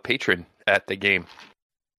a patron at the game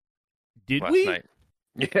did last we? night.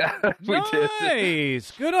 Yeah, we did.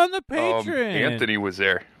 Nice. Good on the patron. Anthony was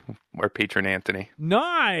there. Our patron Anthony.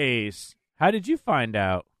 Nice. How did you find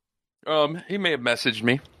out? He may have messaged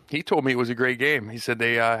me. He told me it was a great game. He said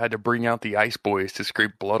they had to bring out the ice boys to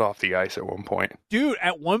scrape blood off the ice at one point. Dude,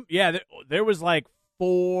 there was like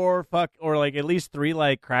at least 3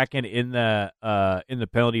 like Kraken in the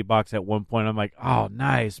penalty box at one point. I'm like, oh,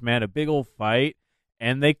 nice, man, a big old fight,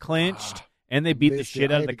 and they clinched and they beat the Missed it.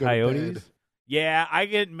 shit I out of had the to go to Coyotes. bed. Yeah, I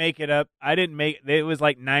didn't make it up. It was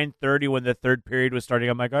like 9:30 when the third period was starting.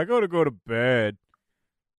 I'm like, I gotta go to bed.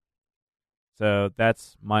 So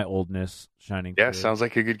that's my oldness shining Yeah, through. sounds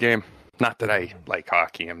like a good game. Not that I like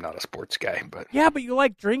hockey. I'm not a sports guy, but Yeah, but you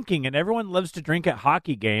like drinking, and everyone loves to drink at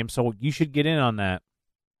hockey games, so you should get in on that.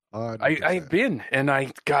 I've been and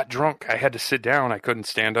I got drunk. I had to sit down. I couldn't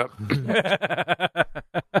stand up.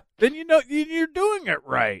 Then you know you're doing it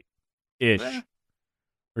right, ish,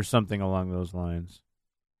 or something along those lines.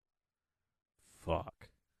 Fuck.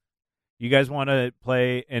 You guys want to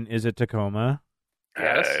play an Is It Tacoma?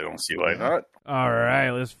 Yes. I don't see why not. All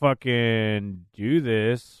right, let's fucking do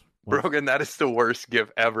this. Brogan, that is the worst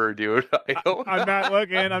gift ever, dude. I'm not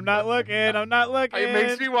looking. I'm not looking. I'm not looking. It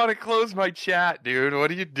makes me want to close my chat, dude.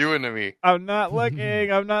 What are you doing to me? I'm not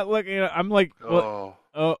looking. I'm not looking. I'm like, what?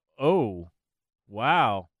 Oh, Oh,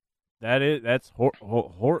 wow. That's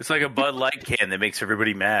It's like a Bud Light can that makes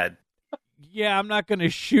everybody mad. Yeah, I'm not going to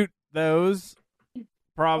shoot those.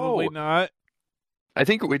 Probably Oh. not. I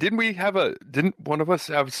think didn't one of us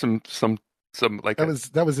have some like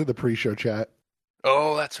That was in the pre-show chat.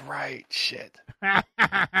 Oh, that's right. Shit. All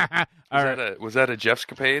right. Was that a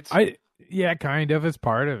Jeffscapades? Yeah, kind of. It's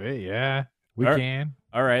part of it. Yeah, we All right. can.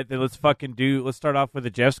 All right, then let's start off with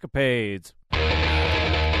the Jeffscapades.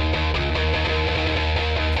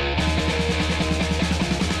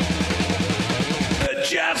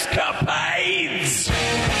 escapades.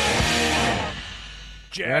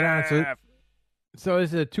 Right on. So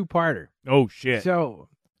this is a two-parter. Oh shit. So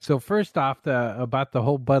first off, about the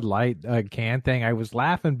whole Bud Light can thing, I was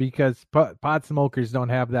laughing because pot smokers don't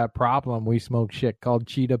have that problem. We smoke shit called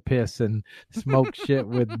cheetah piss and smoke shit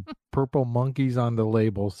with purple monkeys on the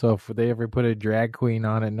label. So if they ever put a drag queen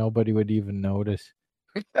on it, nobody would even notice.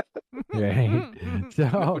 Right?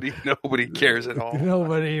 So Nobody cares at all.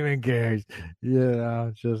 Nobody even cares. Yeah,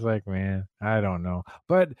 it's just like, man, I don't know.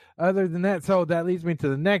 But other than that, so that leads me to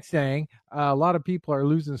the next thing. A lot of people are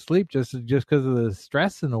losing sleep just because of the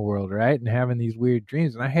stress in the world, right? And having these weird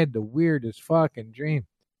dreams. And I had the weirdest fucking dream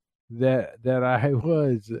that I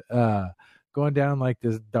was going down like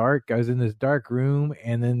this dark. I was in this dark room,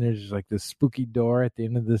 and then there's like this spooky door at the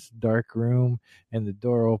end of this dark room, and the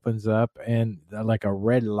door opens up, and like a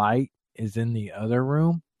red light is in the other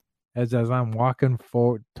room as I'm walking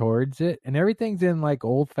forward towards it, and everything's in like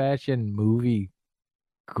old-fashioned movie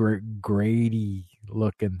Grady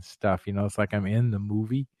looking stuff. It's like I'm in the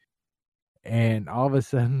movie, and all of a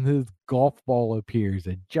sudden this golf ball appears,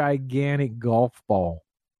 a gigantic golf ball.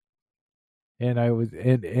 And I was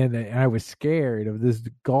I was scared of this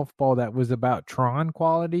golf ball that was about Tron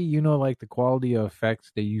quality, like the quality of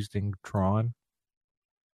effects they used in Tron,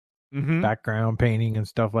 background painting and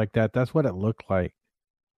stuff like that. That's what it looked like.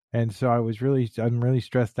 And so I'm really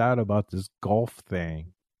stressed out about this golf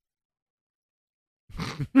thing.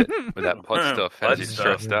 But that putt stuff has you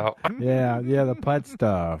stressed out. Yeah, the putt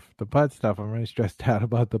stuff. I'm really stressed out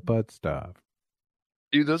about the putt stuff.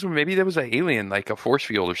 Dude, maybe there was an alien, like a force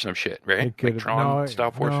field or some shit, right? Like Tron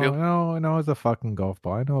style force field? No, it's a fucking golf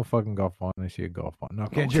ball. I know a fucking golf ball when I see a golf ball. No,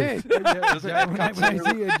 can't okay. when I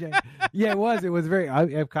see it. Yeah, it was. It was very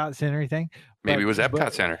Epcot Center thing. Maybe it was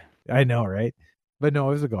Epcot Center. I know, right? But no,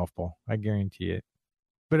 it was a golf ball. I guarantee it.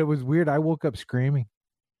 But it was weird. I woke up screaming.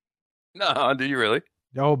 No, did you really?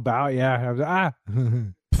 Oh, yeah. I was about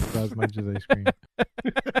as much as I screamed.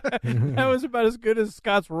 That was about as good as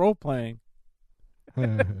Scott's role playing.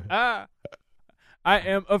 I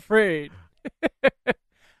am afraid.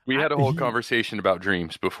 We had a whole conversation about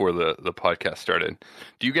dreams before the podcast started.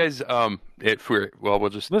 Do you guys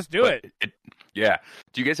let's do it. Yeah.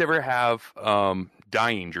 Do you guys ever have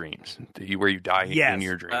dying dreams where you die in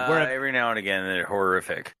your dream? Every now and again, they're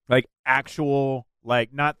horrific. Like actual,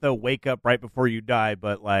 like not the wake up right before you die,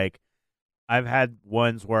 but like I've had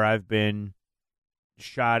ones where I've been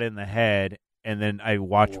shot in the head and then I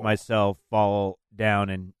watch myself fall down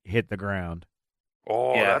and hit the ground.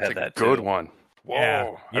 Oh, yeah, that's a good one. Whoa.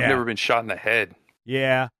 Yeah. I've never been shot in the head.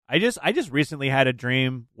 Yeah. I just recently had a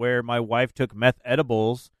dream where my wife took meth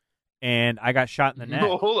edibles and I got shot in the neck.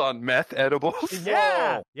 No, hold on, meth edibles?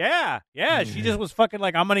 Yeah. Yeah. She just was fucking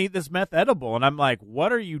like, I'm going to eat this meth edible. And I'm like,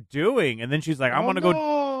 what are you doing? And then she's like, I'm going to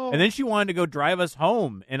go. And then she wanted to go drive us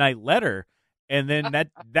home. And I let her. And then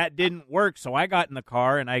that didn't work. So I got in the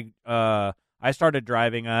car and I started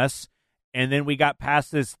driving us. And then we got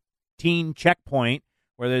past this teen checkpoint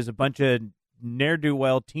where there's a bunch of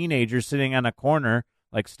ne'er-do-well teenagers sitting on a corner,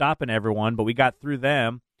 like stopping everyone. But we got through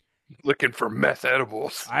them. Looking for meth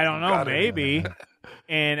edibles. I don't know, maybe.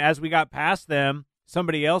 And as we got past them,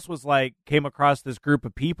 somebody else came across this group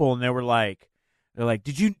of people, and they're like,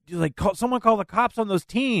 did you someone call the cops on those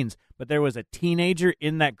teens? But there was a teenager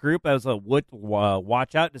in that group that was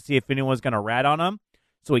watch out to see if anyone was going to rat on them.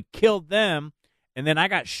 So he killed them, and then I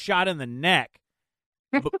got shot in the neck.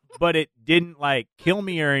 But it didn't kill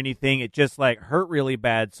me or anything. It just hurt really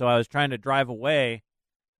bad. So I was trying to drive away.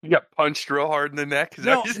 You got punched real hard in the neck? Is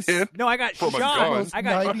that what you said? No, I got shot. I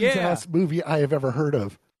got 90s ass movie I have ever heard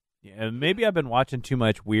of. Yeah, maybe I've been watching too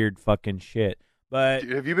much weird fucking shit. But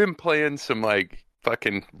have you been playing some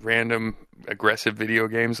fucking random aggressive video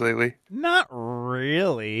games lately? Not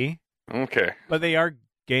really. Okay. But they are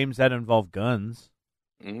games that involve guns.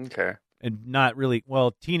 Okay. And not really,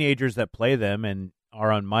 teenagers that play them and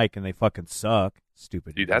are on mic and they fucking suck.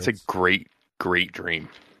 Stupid. Dude, that's a great dream.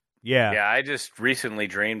 Yeah. Yeah, I just recently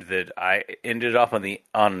dreamed that I ended up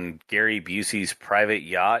on Gary Busey's private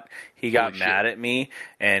yacht. He got mad at me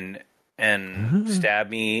and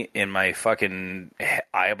stabbed me in my fucking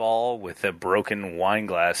eyeball with a broken wine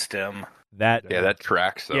glass stem. That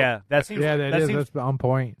tracks though. Yeah, that seems that's on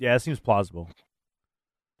point. Yeah, that seems plausible.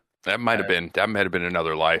 That might have been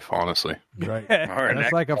another life, honestly. Right.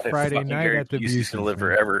 That's like a Friday night at the Busey to live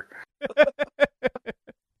forever.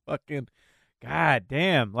 Fucking God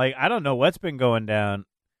damn. I don't know what's been going down.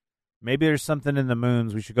 Maybe there's something in the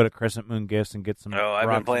moons. We should go to Crescent Moon Gifts and get some. No, I've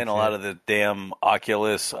been playing a lot of the damn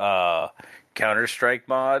Oculus Counter-Strike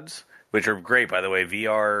mods, which are great, by the way.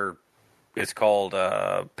 VR, it's called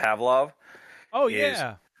Pavlov. Oh,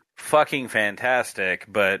 yeah. fucking fantastic,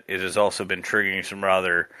 but it has also been triggering some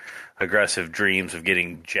rather aggressive dreams of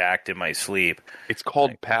getting jacked in my sleep. It's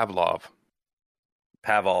called Pavlov.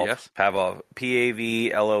 Pavlov. Yes. Pavlov.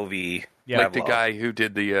 Pavlov. Yeah. Like the guy who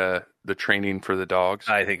did the training for the dogs.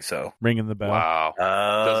 I think so. Ringing the bell. Wow.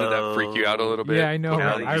 Doesn't that freak you out a little bit? Yeah, I know.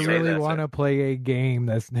 Now But that I you say really that, want to play a game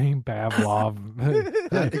that's named Pavlov.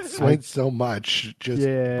 That explains so much. Just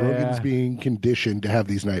Yeah. Brogan's being conditioned to have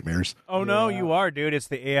these nightmares. Oh no, Yeah. you are, dude. It's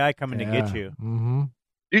the AI coming to get you. Mm-hmm.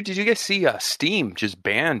 Dude, did you guys see Steam just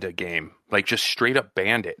banned a game? Like, just straight up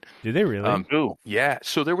banned it. Do they really? Ooh. Yeah.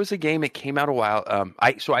 So there was a game. It came out a while.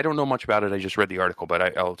 I don't know much about it. I just read the article,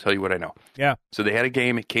 but I'll tell you what I know. Yeah. So they had a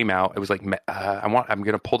game. It came out. It was like I'm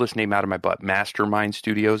going to pull this name out of my butt. Mastermind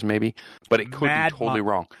Studios, maybe, but it could be totally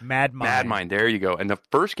wrong. Mad Mind. Mad Mind. There you go. And the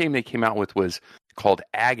first game they came out with was called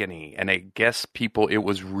Agony, and I guess it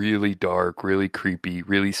was really dark, really creepy,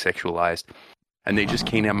 really sexualized. And they just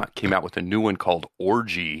came out with a new one called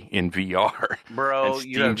Orgy in VR. Bro, And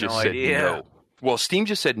you have just no said idea. no. Well, Steam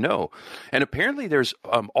just said no. And apparently there's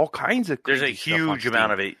all kinds of There's a crazy stuff on huge amount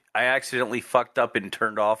Steam. of it. I accidentally fucked up and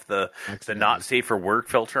turned off the not safe for work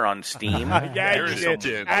filter on Steam. Yeah, You're you so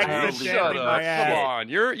did. dead. Accidentally, Shut my up. ass. Come on.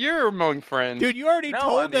 You're among friends. Dude, you already No,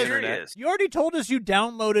 told I'm us. serious. You already told us you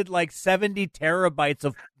downloaded like 70 terabytes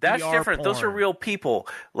of. That's VR different. Those are porn. real people.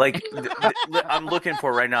 Like I'm looking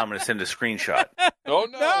for right now. I'm going to send a screenshot. Oh,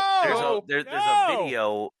 no. There's a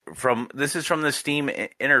video from the Steam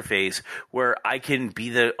interface where I can be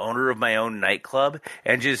the owner of my own nightclub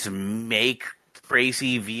and just make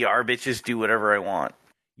crazy VR bitches do whatever I want.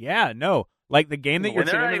 Yeah, no. Like the game that you're. And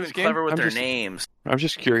they're not name of even this game? clever with I'm their just- names. I'm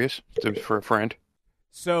just curious for a friend.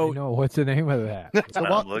 So No, what's the name of that? So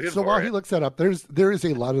I'm looking for while it. he looks that up, there is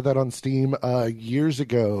a lot of that on Steam. Years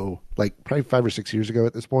ago, like probably 5 or 6 years ago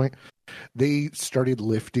at this point, they started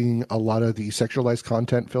lifting a lot of the sexualized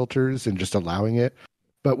content filters and just allowing it.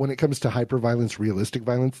 But when it comes to hyperviolence, realistic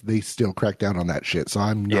violence, they still crack down on that shit. So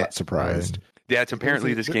I'm not Yeah. surprised. Yeah, it's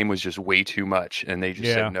apparently this game was just way too much, and they just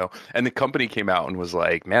Yeah. said no. And the company came out and was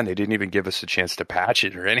like, man, they didn't even give us a chance to patch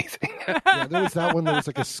it or anything. Yeah, there was that one. There was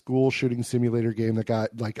like a school shooting simulator game that got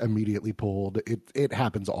like immediately pulled. It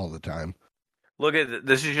happens all the time. Look at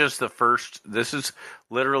this. Is just the first. This is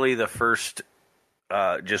literally the first.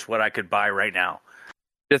 Just what I could buy right now.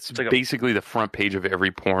 That's It's like a- basically the front page of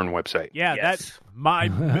every porn website. yeah, Yes. that's my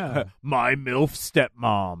MILF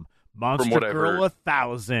stepmom, Monster what I've Girl heard.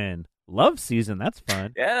 1000, Love Season. That's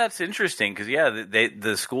fun. Yeah, that's interesting because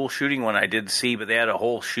the school shooting one I did see, but they had a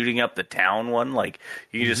whole shooting up the town one. Like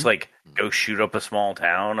you can just like go shoot up a small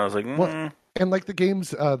town. I was like, Well, and like the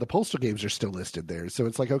games, the postal games are still listed there. So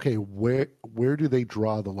it's like, okay, where do they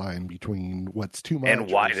draw the line between what's too much and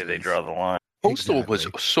why versus- did they draw the line? Postal was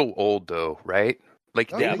Exactly. so old, though, right?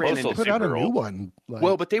 Like Oh, they they ran just into put out a super new old. one. Like,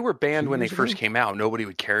 well, but they were banned 2 when they years first ago? came out. Nobody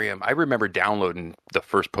would carry them. I remember downloading the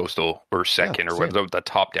first Postal or second or same. whatever, the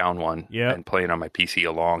top down one, Yeah. and playing on my PC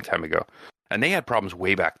a long time ago. And they had problems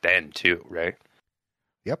way back then too, right?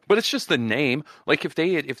 Yep. But it's just the name. Like if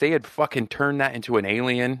they had fucking turned that into an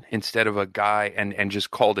alien instead of a guy and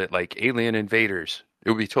just called it like Alien Invaders,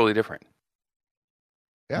 it would be totally different.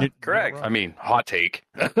 yeah, Correct. you're I right. mean, hot take.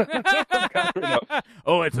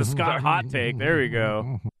 Oh, it's a Scott hot take. There we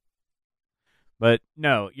go. But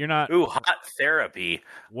no, you're not. Ooh, hot therapy.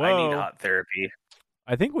 Whoa. I need hot therapy.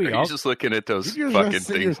 I think we Are all. you just looking at those You're fucking just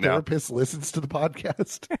saying things your now? therapist listens to the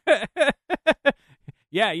podcast.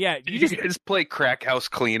 Yeah. Did you guys play Crack House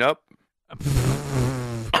Cleanup?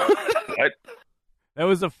 That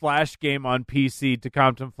was a flash game on PC. To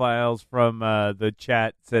Compton Files from the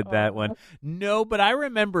chat said that one. No, but I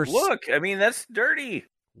remember. Look, I mean that's dirty.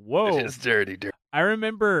 Whoa! It is dirty, dirty. I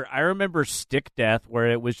remember Stick Death, where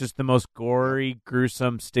it was just the most gory,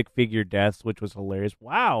 gruesome stick figure deaths, which was hilarious.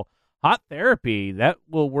 Wow, hot therapy that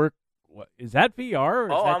will work. What, is that VR? Or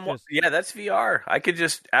is Oh, that just... yeah, that's VR. I could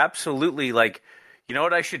just absolutely like. You know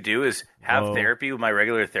what I should do is have Whoa. therapy with my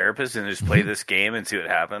regular therapist and just play this game and see what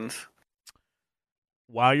happens.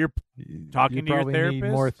 While you're talking You to your probably need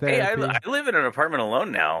therapist? more Hey, therapy. I live in an apartment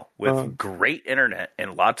alone now with great internet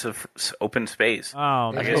and lots of open space. Oh,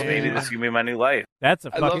 I guess man. maybe this is gonna be my new life. That's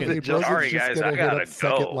a I love fucking that Hey, just- Brogan's Sorry, just guys, gonna I hit gotta up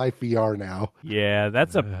Second go. Life VR now. yeah.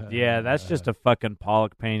 That's just a fucking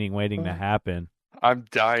Pollock painting waiting to happen. I'm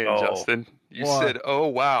dying, Oh. Justin. You What? said, "Oh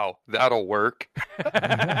wow, that'll work."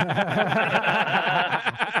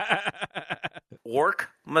 Work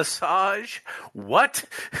massage? What?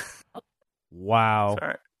 Wow.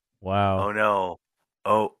 Sorry. Wow. Oh no.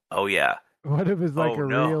 Oh yeah. What if it's like Oh, a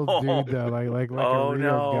no. real dude though, like Oh a real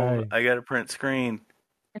no. guy? I got a print screen.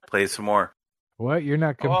 Play some more. What? You're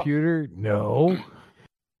not computer? No.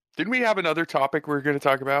 Didn't we have another topic we were going to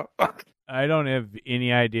talk about? I don't have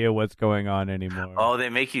any idea what's going on anymore. Oh, they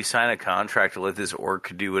make you sign a contract to let this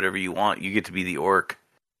orc do whatever you want. You get to be the orc.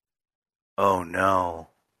 Oh, no.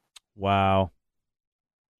 Wow.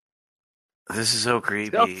 This is so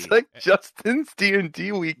creepy. Sounds like Justin's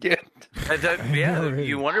D&D weekend. Yeah,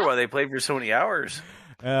 you wonder why they played for so many hours.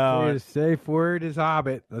 The safe word is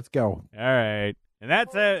Hobbit. Let's go. All right. And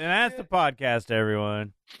that's it. And that's the podcast,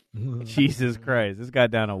 everyone. Jesus Christ. This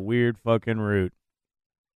got down a weird fucking route.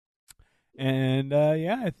 And,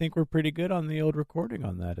 yeah, I think we're pretty good on the old recording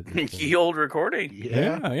on that. The old recording?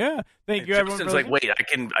 Yeah. Thank you, everyone. Justin's like, wait,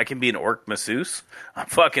 I can be an orc masseuse? I'm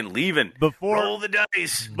fucking leaving. Roll the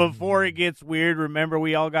dice. Before it gets weird, remember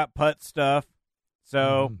we all got putt stuff.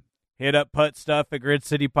 So hit up putt stuff at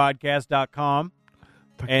gridcitypodcast.com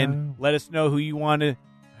and let us know who you want to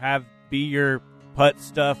have be your putt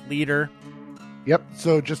stuff leader. Yep.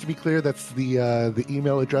 So just to be clear, that's the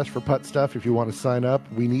email address for Putt Stuff. If you want to sign up,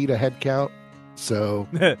 we need a head count. So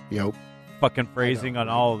fucking phrasing on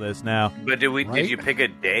all of this now. But did you pick a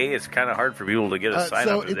day? It's kind of hard for people to get a sign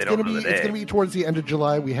up if they don't know the day. It's going to be towards the end of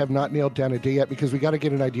July. We have not nailed down a day yet because we got to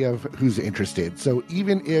get an idea of who's interested. So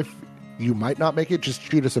even if you might not make it, just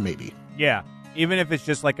shoot us a maybe. Yeah. Even if it's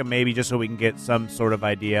just like a maybe, just so we can get some sort of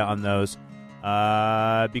idea on those.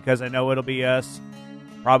 Because I know it'll be us,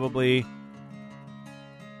 probably.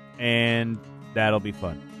 And that'll be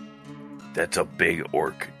fun. That's a big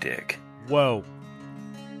orc dick. Whoa.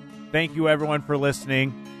 Thank you, everyone, for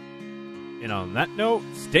listening. And on that note,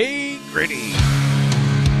 stay gritty.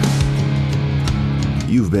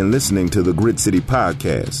 You've been listening to the Grit City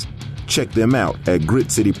Podcast. Check them out at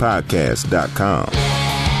gritcitypodcast.com.